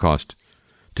it's going to cost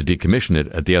to decommission it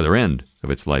at the other end of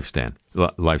its lifespan.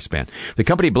 The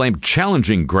company blamed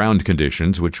challenging ground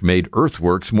conditions, which made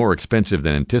earthworks more expensive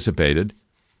than anticipated.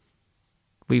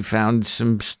 We found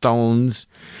some stones,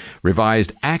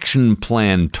 revised action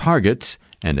plan targets,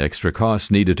 and extra costs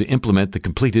needed to implement the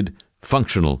completed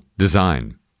functional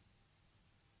design.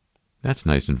 That's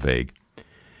nice and vague.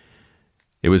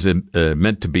 It was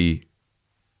meant to be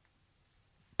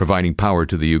providing power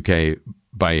to the UK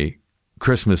by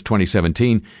Christmas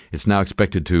 2017. It's now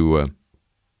expected to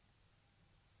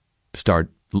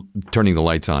start turning the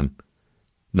lights on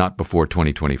not before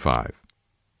 2025.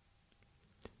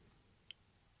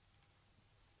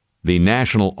 The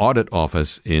National Audit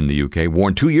Office in the UK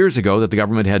warned 2 years ago that the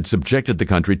government had subjected the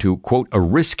country to, quote, a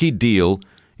risky deal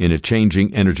in a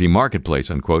changing energy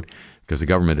marketplace, unquote, because the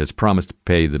government has promised to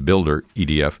pay the builder,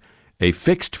 EDF, a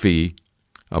fixed fee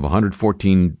of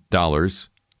 $114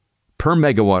 per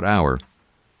megawatt hour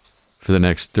for the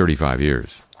next 35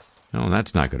 years. No,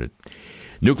 that's not good.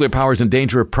 Nuclear power is in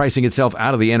danger of pricing itself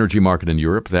out of the energy market in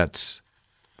Europe. That's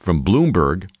from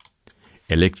Bloomberg.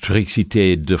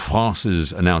 Électricité de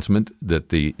France's announcement that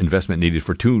the investment needed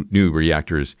for 2 new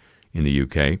reactors in the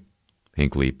UK,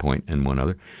 Hinkley Point and one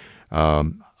other,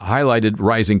 highlighted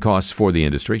rising costs for the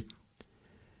industry.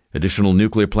 Additional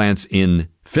nuclear plants in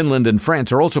Finland and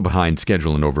France are also behind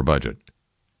schedule and over budget.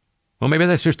 Well, maybe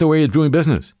that's just the way of doing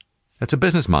business. That's a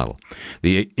business model.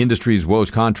 The industry's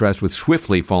woes contrast with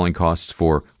swiftly falling costs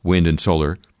for wind and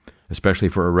solar, especially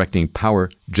for erecting power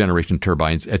generation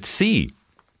turbines at sea.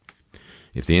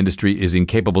 If the industry is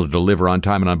incapable to deliver on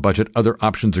time and on budget, other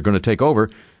options are going to take over,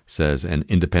 says an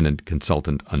independent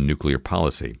consultant on nuclear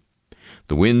policy.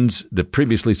 The winds that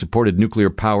previously supported nuclear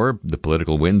power, the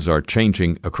political winds, are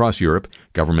changing across Europe.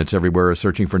 Governments everywhere are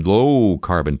searching for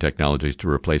low-carbon technologies to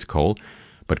replace coal,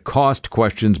 but cost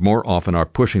questions more often are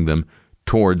pushing them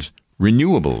towards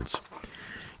renewables.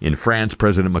 In France,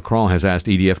 President Macron has asked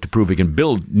EDF to prove he can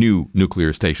build new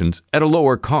nuclear stations at a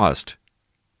lower cost.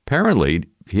 Apparently,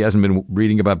 he hasn't been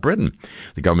reading about Britain.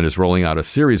 The government is rolling out a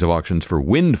series of auctions for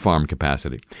wind farm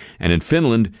capacity. And in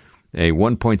Finland, a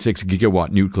 1.6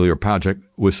 gigawatt nuclear project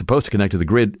was supposed to connect to the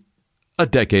grid a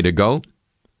decade ago,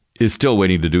 is still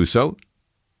waiting to do so,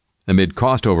 amid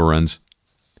cost overruns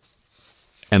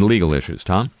and legal issues.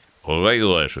 Tom?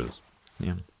 Legal issues.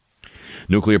 Yeah.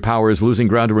 Nuclear power is losing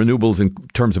ground to renewables in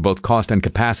terms of both cost and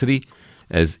capacity,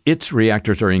 as its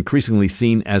reactors are increasingly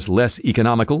seen as less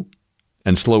economical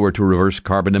and slower to reverse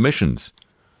carbon emissions.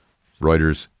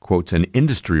 Reuters quotes an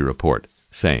industry report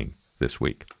saying this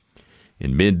week.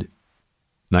 In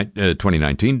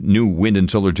mid-2019, new wind and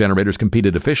solar generators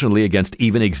competed efficiently against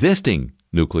even existing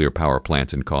nuclear power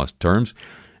plants in cost terms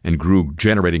and grew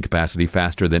generating capacity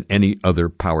faster than any other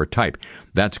power type.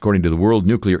 That's according to the World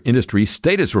Nuclear Industry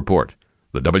Status Report,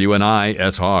 the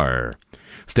WNISR.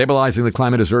 Stabilizing the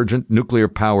climate is urgent. Nuclear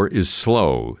power is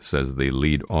slow, says the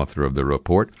lead author of the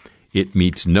report. It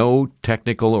meets no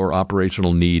technical or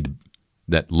operational need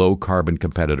that low-carbon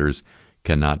competitors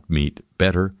cannot meet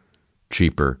better,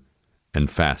 cheaper,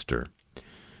 and faster.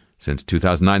 Since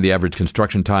 2009, the average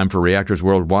construction time for reactors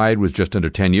worldwide was just under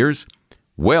 10 years,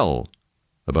 well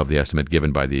above the estimate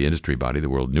given by the industry body, the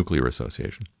World Nuclear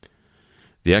Association.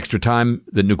 The extra time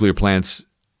that nuclear plants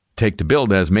take to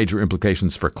build has major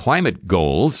implications for climate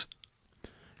goals,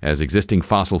 as existing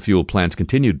fossil fuel plants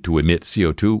continue to emit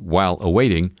CO2 while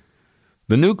awaiting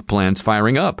the nuke plants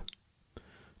firing up.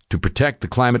 To protect the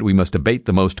climate, we must abate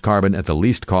the most carbon at the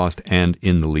least cost and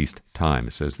in the least time,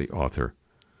 says the author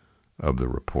of the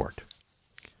report.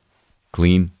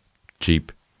 Clean,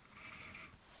 cheap.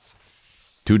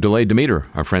 Too delayed to meter,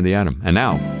 our friend the atom. And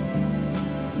now,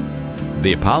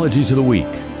 the apologies of the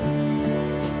week.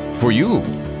 For you.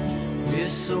 We're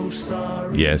so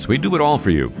sorry. Yes, we do it all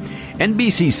for you.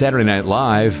 NBC Saturday Night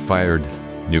Live fired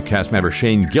new cast member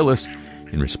Shane Gillis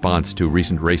in response to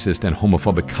recent racist and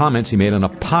homophobic comments he made on a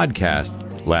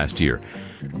podcast last year.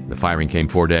 The firing came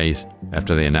 4 days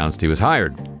after they announced he was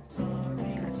hired.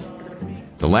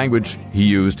 The language he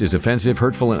used is offensive,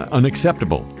 hurtful, and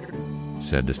unacceptable,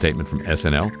 said the statement from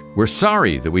SNL. We're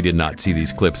sorry that we did not see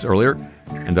these clips earlier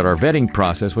and that our vetting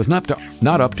process was not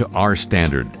up to our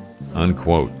standard,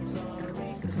 unquote.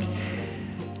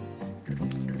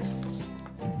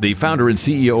 The founder and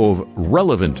CEO of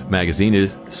Relevant magazine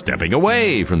is stepping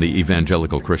away from the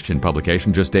evangelical Christian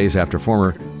publication just days after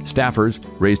former staffers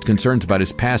raised concerns about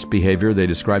his past behavior. They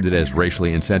described it as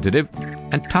racially insensitive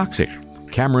and toxic.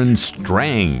 Cameron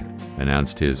Strang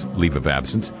announced his leave of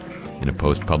absence in a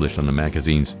post published on the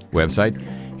magazine's website.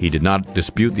 He did not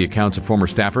dispute the accounts of former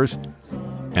staffers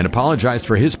and apologized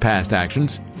for his past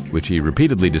actions, which he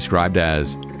repeatedly described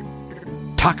as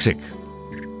toxic.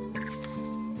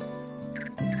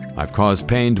 I've caused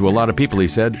pain to a lot of people, he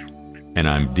said, and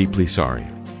I'm deeply sorry.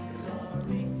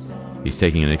 He's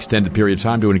taking an extended period of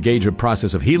time to engage a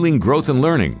process of healing, growth, and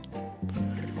learning.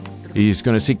 He's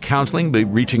going to seek counseling by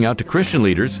reaching out to Christian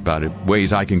leaders about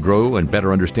ways I can grow and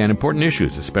better understand important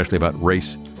issues, especially about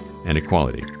race and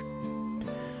equality.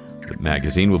 The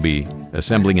magazine will be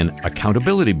assembling an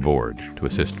accountability board to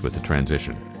assist with the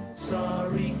transition.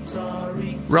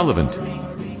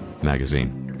 Relevant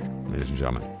magazine, ladies and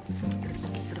gentlemen.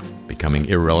 Becoming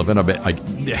irrelevant. I bet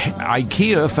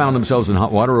IKEA found themselves in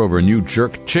hot water over a new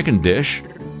jerk chicken dish.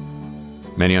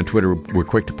 Many on Twitter were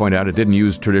quick to point out it didn't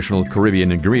use traditional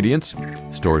Caribbean ingredients.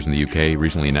 Stores in the UK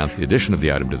recently announced the addition of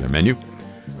the item to their menu,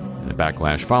 and a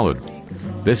backlash followed.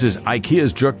 This is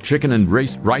IKEA's jerk chicken and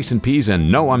rice and peas,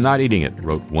 and no, I'm not eating it,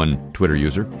 wrote one Twitter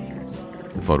user.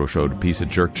 The photo showed a piece of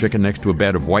jerk chicken next to a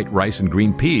bed of white rice and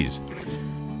green peas.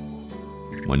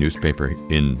 One newspaper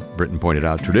in Britain pointed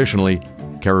out, traditionally,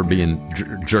 Caribbean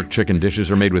jerk chicken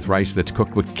dishes are made with rice that's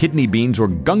cooked with kidney beans or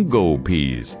gungo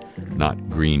peas, not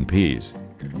green peas.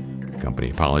 The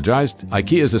company apologized.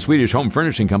 IKEA is a Swedish home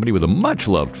furnishing company with a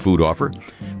much-loved food offer.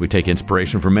 We take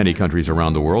inspiration from many countries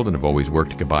around the world and have always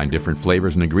worked to combine different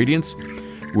flavors and ingredients.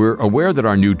 We're aware that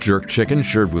our new jerk chicken,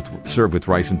 served with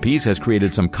rice and peas, has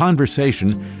created some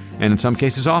conversation and in some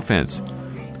cases offense,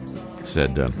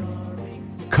 said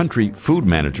country food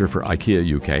manager for IKEA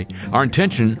UK. Our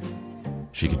intention,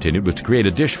 she continued, was to create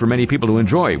a dish for many people to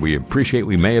enjoy. We appreciate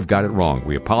we may have got it wrong.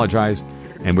 We apologize,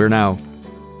 and we're now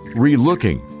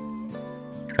re-looking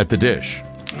at the dish.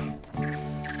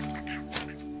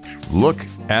 Look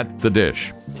at the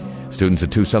dish. Students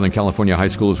at 2 Southern California high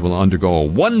schools will undergo a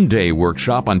one-day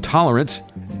workshop on tolerance.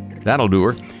 That'll do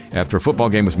her. After a football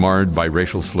game was marred by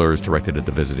racial slurs directed at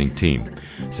the visiting team.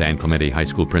 San Clemente High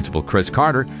School principal Chris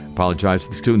Carter apologized to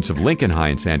the students of Lincoln High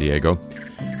in San Diego.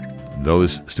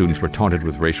 Those students were taunted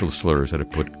with racial slurs at a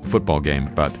football game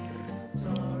about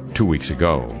 2 weeks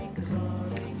ago.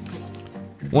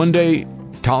 One-day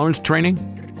tolerance training?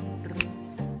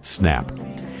 Snap.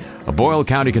 A Boyle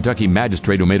County, Kentucky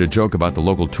magistrate who made a joke about the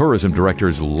local tourism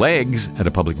director's legs at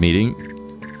a public meeting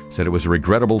said it was a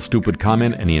regrettable, stupid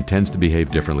comment, and he intends to behave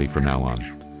differently from now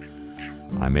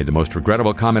on. I made the most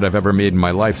regrettable comment I've ever made in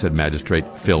my life, said Magistrate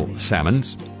Phil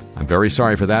Sammons. I'm very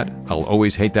sorry for that. I'll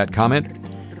always hate that comment.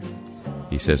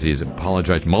 He says he has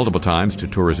apologized multiple times to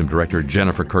Tourism Director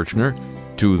Jennifer Kirchner,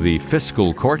 to the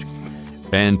fiscal court,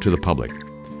 and to the public.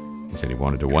 He said he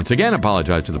wanted to once again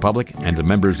apologize to the public and to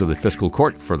members of the fiscal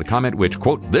court for the comment which,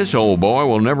 quote, "this old boy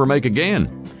will never make again.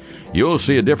 You'll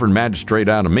see a different magistrate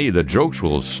out of me. The jokes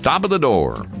will stop at the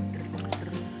door."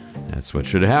 That's what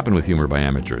should happen with humor by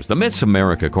amateurs. The Miss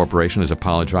America Corporation has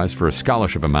apologized for a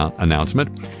scholarship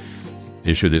announcement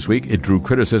issued this week. It drew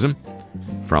criticism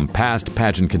from past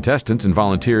pageant contestants and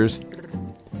volunteers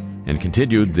and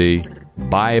continued the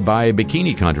bye-bye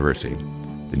bikini controversy.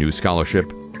 The new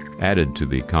scholarship added to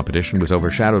the competition was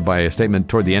overshadowed by a statement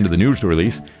toward the end of the news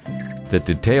release that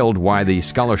detailed why the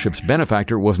scholarship's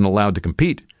benefactor wasn't allowed to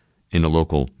compete in a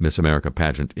local Miss America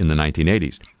pageant in the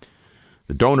 1980s.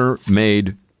 The donor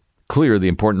made clear the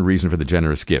important reason for the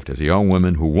generous gift. As a young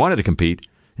woman who wanted to compete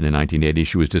in the 1980s,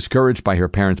 she was discouraged by her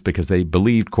parents because they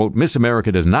believed, quote, "Miss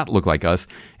America does not look like us,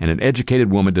 and an educated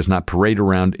woman does not parade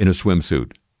around in a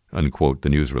swimsuit," unquote, the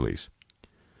news release.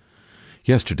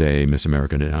 Yesterday, Miss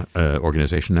America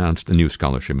organization announced a new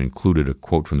scholarship included a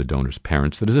quote from the donor's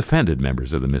parents that has offended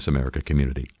members of the Miss America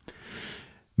community.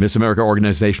 Miss America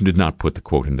organization did not put the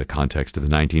quote in the context of the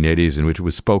 1980s in which it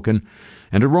was spoken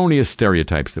and erroneous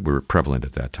stereotypes that were prevalent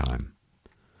at that time.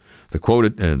 The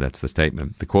quote, that's the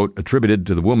statement, the quote attributed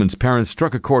to the woman's parents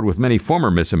struck a chord with many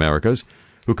former Miss Americas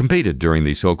who competed during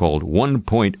the so-called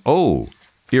 1.0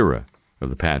 era of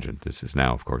the pageant. This is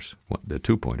now, of course, the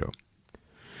 2.0.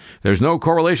 There's no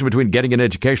correlation between getting an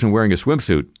education and wearing a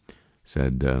swimsuit,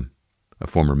 said a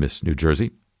former Miss New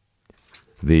Jersey.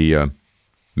 The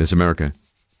Miss America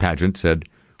pageant said,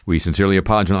 "We sincerely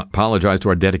apologize to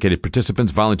our dedicated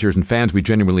participants, volunteers, and fans. We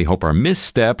genuinely hope our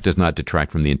misstep does not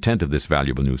detract from the intent of this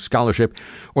valuable new scholarship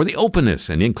or the openness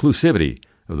and inclusivity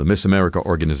of the Miss America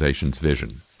organization's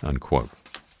vision," unquote.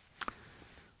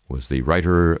 Was the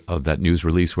writer of that news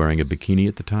release wearing a bikini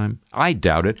at the time? I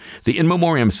doubt it. The in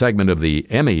memoriam segment of the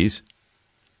Emmys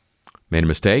made a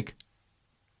mistake.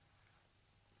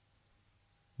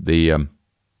 The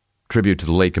tribute to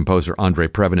the late composer Andre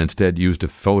Previn instead used a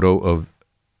photo of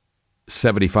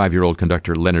 75-year-old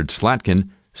conductor Leonard Slatkin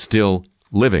still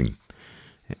living.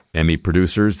 Emmy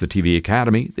producers, the TV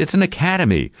Academy, it's an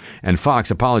academy, and Fox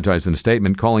apologized in a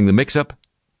statement calling the mix-up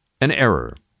an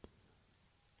error.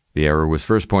 The error was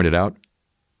first pointed out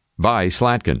by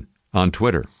Slatkin on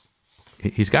Twitter.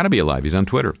 He's got to be alive. He's on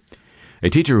Twitter. A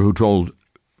teacher who told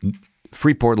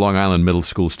Freeport, Long Island middle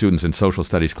school students in social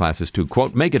studies classes to,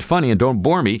 quote, "make it funny and don't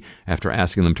bore me," after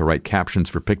asking them to write captions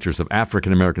for pictures of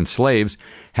African-American slaves,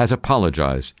 has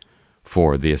apologized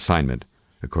for the assignment,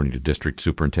 according to District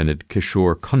Superintendent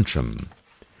Kishore Kuncham.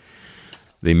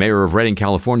 The mayor of Redding,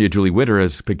 California, Julie Winter,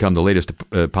 has become the latest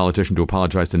politician to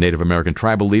apologize to Native American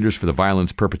tribal leaders for the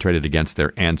violence perpetrated against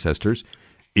their ancestors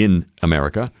in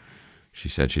America. She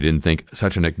said she didn't think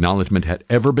such an acknowledgement had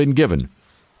ever been given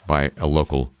by a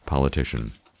local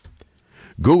politician.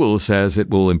 Google says it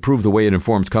will improve the way it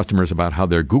informs customers about how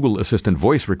their Google Assistant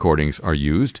voice recordings are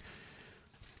used.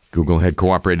 Google had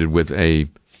cooperated with a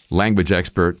language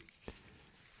expert.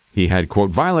 He had,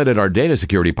 quote, "violated our data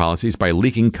security policies by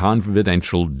leaking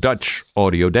confidential Dutch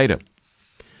audio data."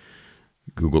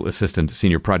 Google Assistant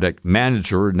Senior Project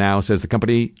Manager now says the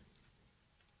company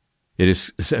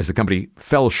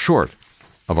fell short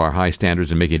of our high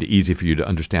standards and making it easy for you to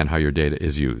understand how your data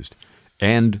is used.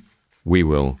 And we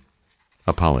will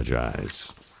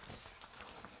apologize.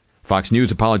 Fox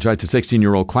News apologized to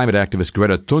 16-year-old climate activist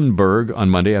Greta Thunberg on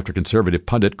Monday after conservative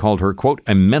pundit called her, quote,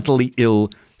 a mentally ill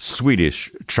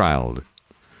Swedish child.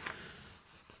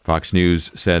 Fox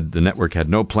News said the network had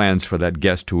no plans for that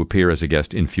guest to appear as a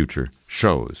guest in future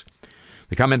shows.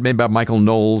 The comment made by Michael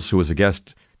Knowles, who was a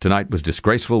guest tonight, was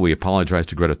disgraceful. We apologize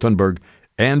to Greta Thunberg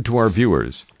and to our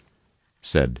viewers,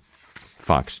 said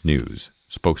Fox News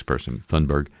spokesperson.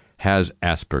 Thunberg has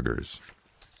Asperger's.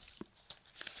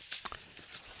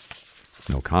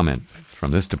 No comment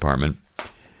from this department.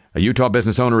 A Utah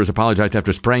business owner has apologized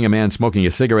after spraying a man smoking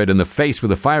a cigarette in the face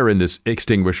with a fire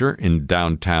extinguisher in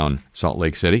downtown Salt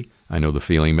Lake City. I know the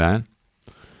feeling, man.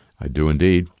 I do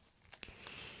indeed.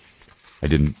 I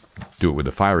didn't do it with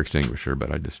a fire extinguisher,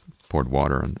 but I just poured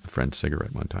water on a friend's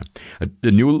cigarette one time.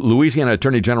 The new Louisiana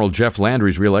Attorney General Jeff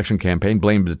Landry's re-election campaign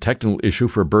blamed the technical issue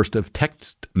for a burst of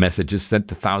text messages sent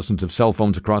to thousands of cell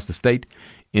phones across the state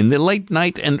in the late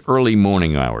night and early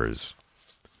morning hours.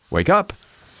 Wake up.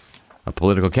 A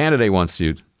political candidate wants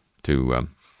you to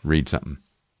read something.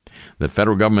 The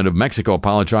federal government of Mexico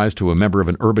apologized to a member of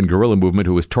an urban guerrilla movement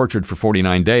who was tortured for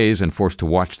 49 days and forced to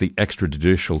watch the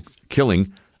extrajudicial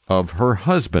killing of her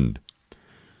husband.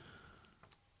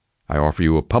 I offer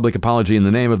you a public apology in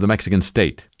the name of the Mexican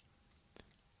state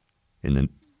in the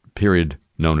period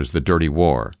known as the Dirty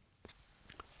War,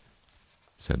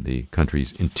 said the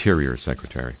country's Interior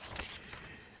Secretary.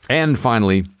 And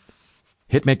finally,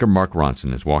 hitmaker Mark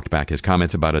Ronson has walked back his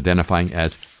comments about identifying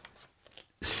as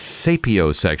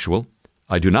sapiosexual.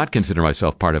 I do not consider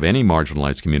myself part of any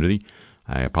marginalized community.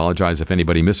 I apologize if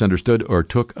anybody misunderstood or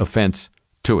took offense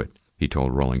to it, he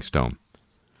told Rolling Stone.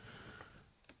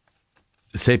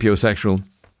 Sapiosexual,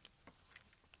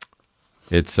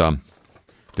 it's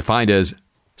defined as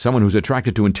someone who's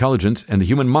attracted to intelligence and the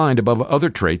human mind above other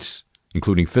traits,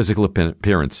 including physical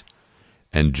appearance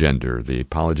and gender. The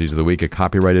Apologies of the Week, a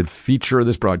copyrighted feature of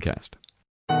this broadcast.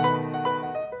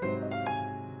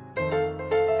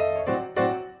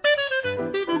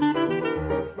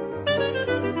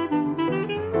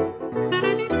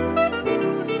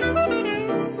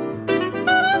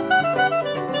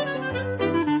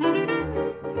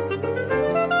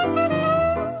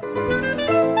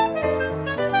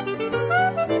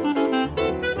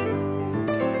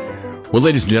 Well,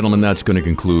 ladies and gentlemen, that's going to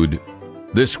conclude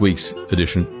this week's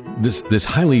edition, this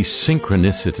highly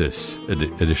synchronicitous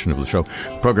edition of the show.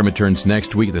 The program returns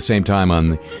next week at the same time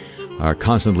on our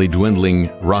constantly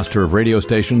dwindling roster of radio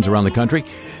stations around the country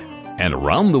and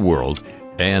around the world,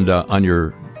 and on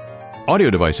your audio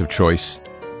device of choice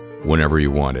whenever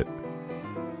you want it.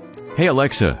 Hey,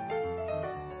 Alexa,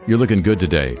 you're looking good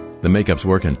today. The makeup's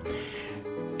working.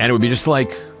 And it would be just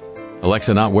like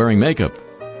Alexa not wearing makeup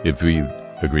if you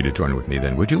agree to join with me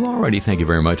then. Would you already? Thank you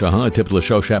very much. A tip to the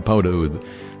show chapeau to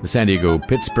the San Diego,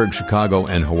 Pittsburgh, Chicago,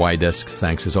 and Hawaii desks.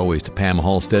 Thanks as always to Pam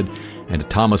Halstead and to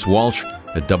Thomas Walsh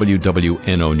at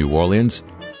WWNO New Orleans,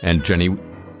 and Jenny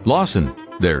Lawson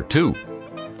there too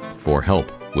for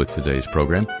help with today's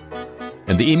program.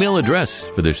 And the email address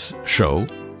for this show,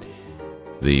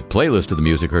 the playlist of the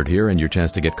music heard here, and your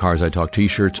chance to get Cars I Talk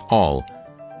t-shirts, all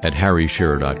at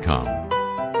harryshearer.com.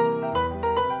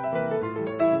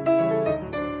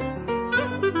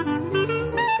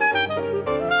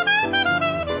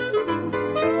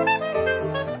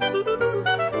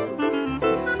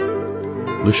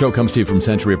 The show comes to you from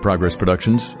Century of Progress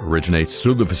Productions, originates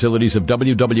through the facilities of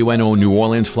WWNO New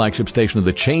Orleans, flagship station of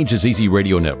the Change is Easy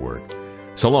radio network.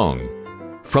 So long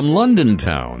from London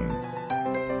town.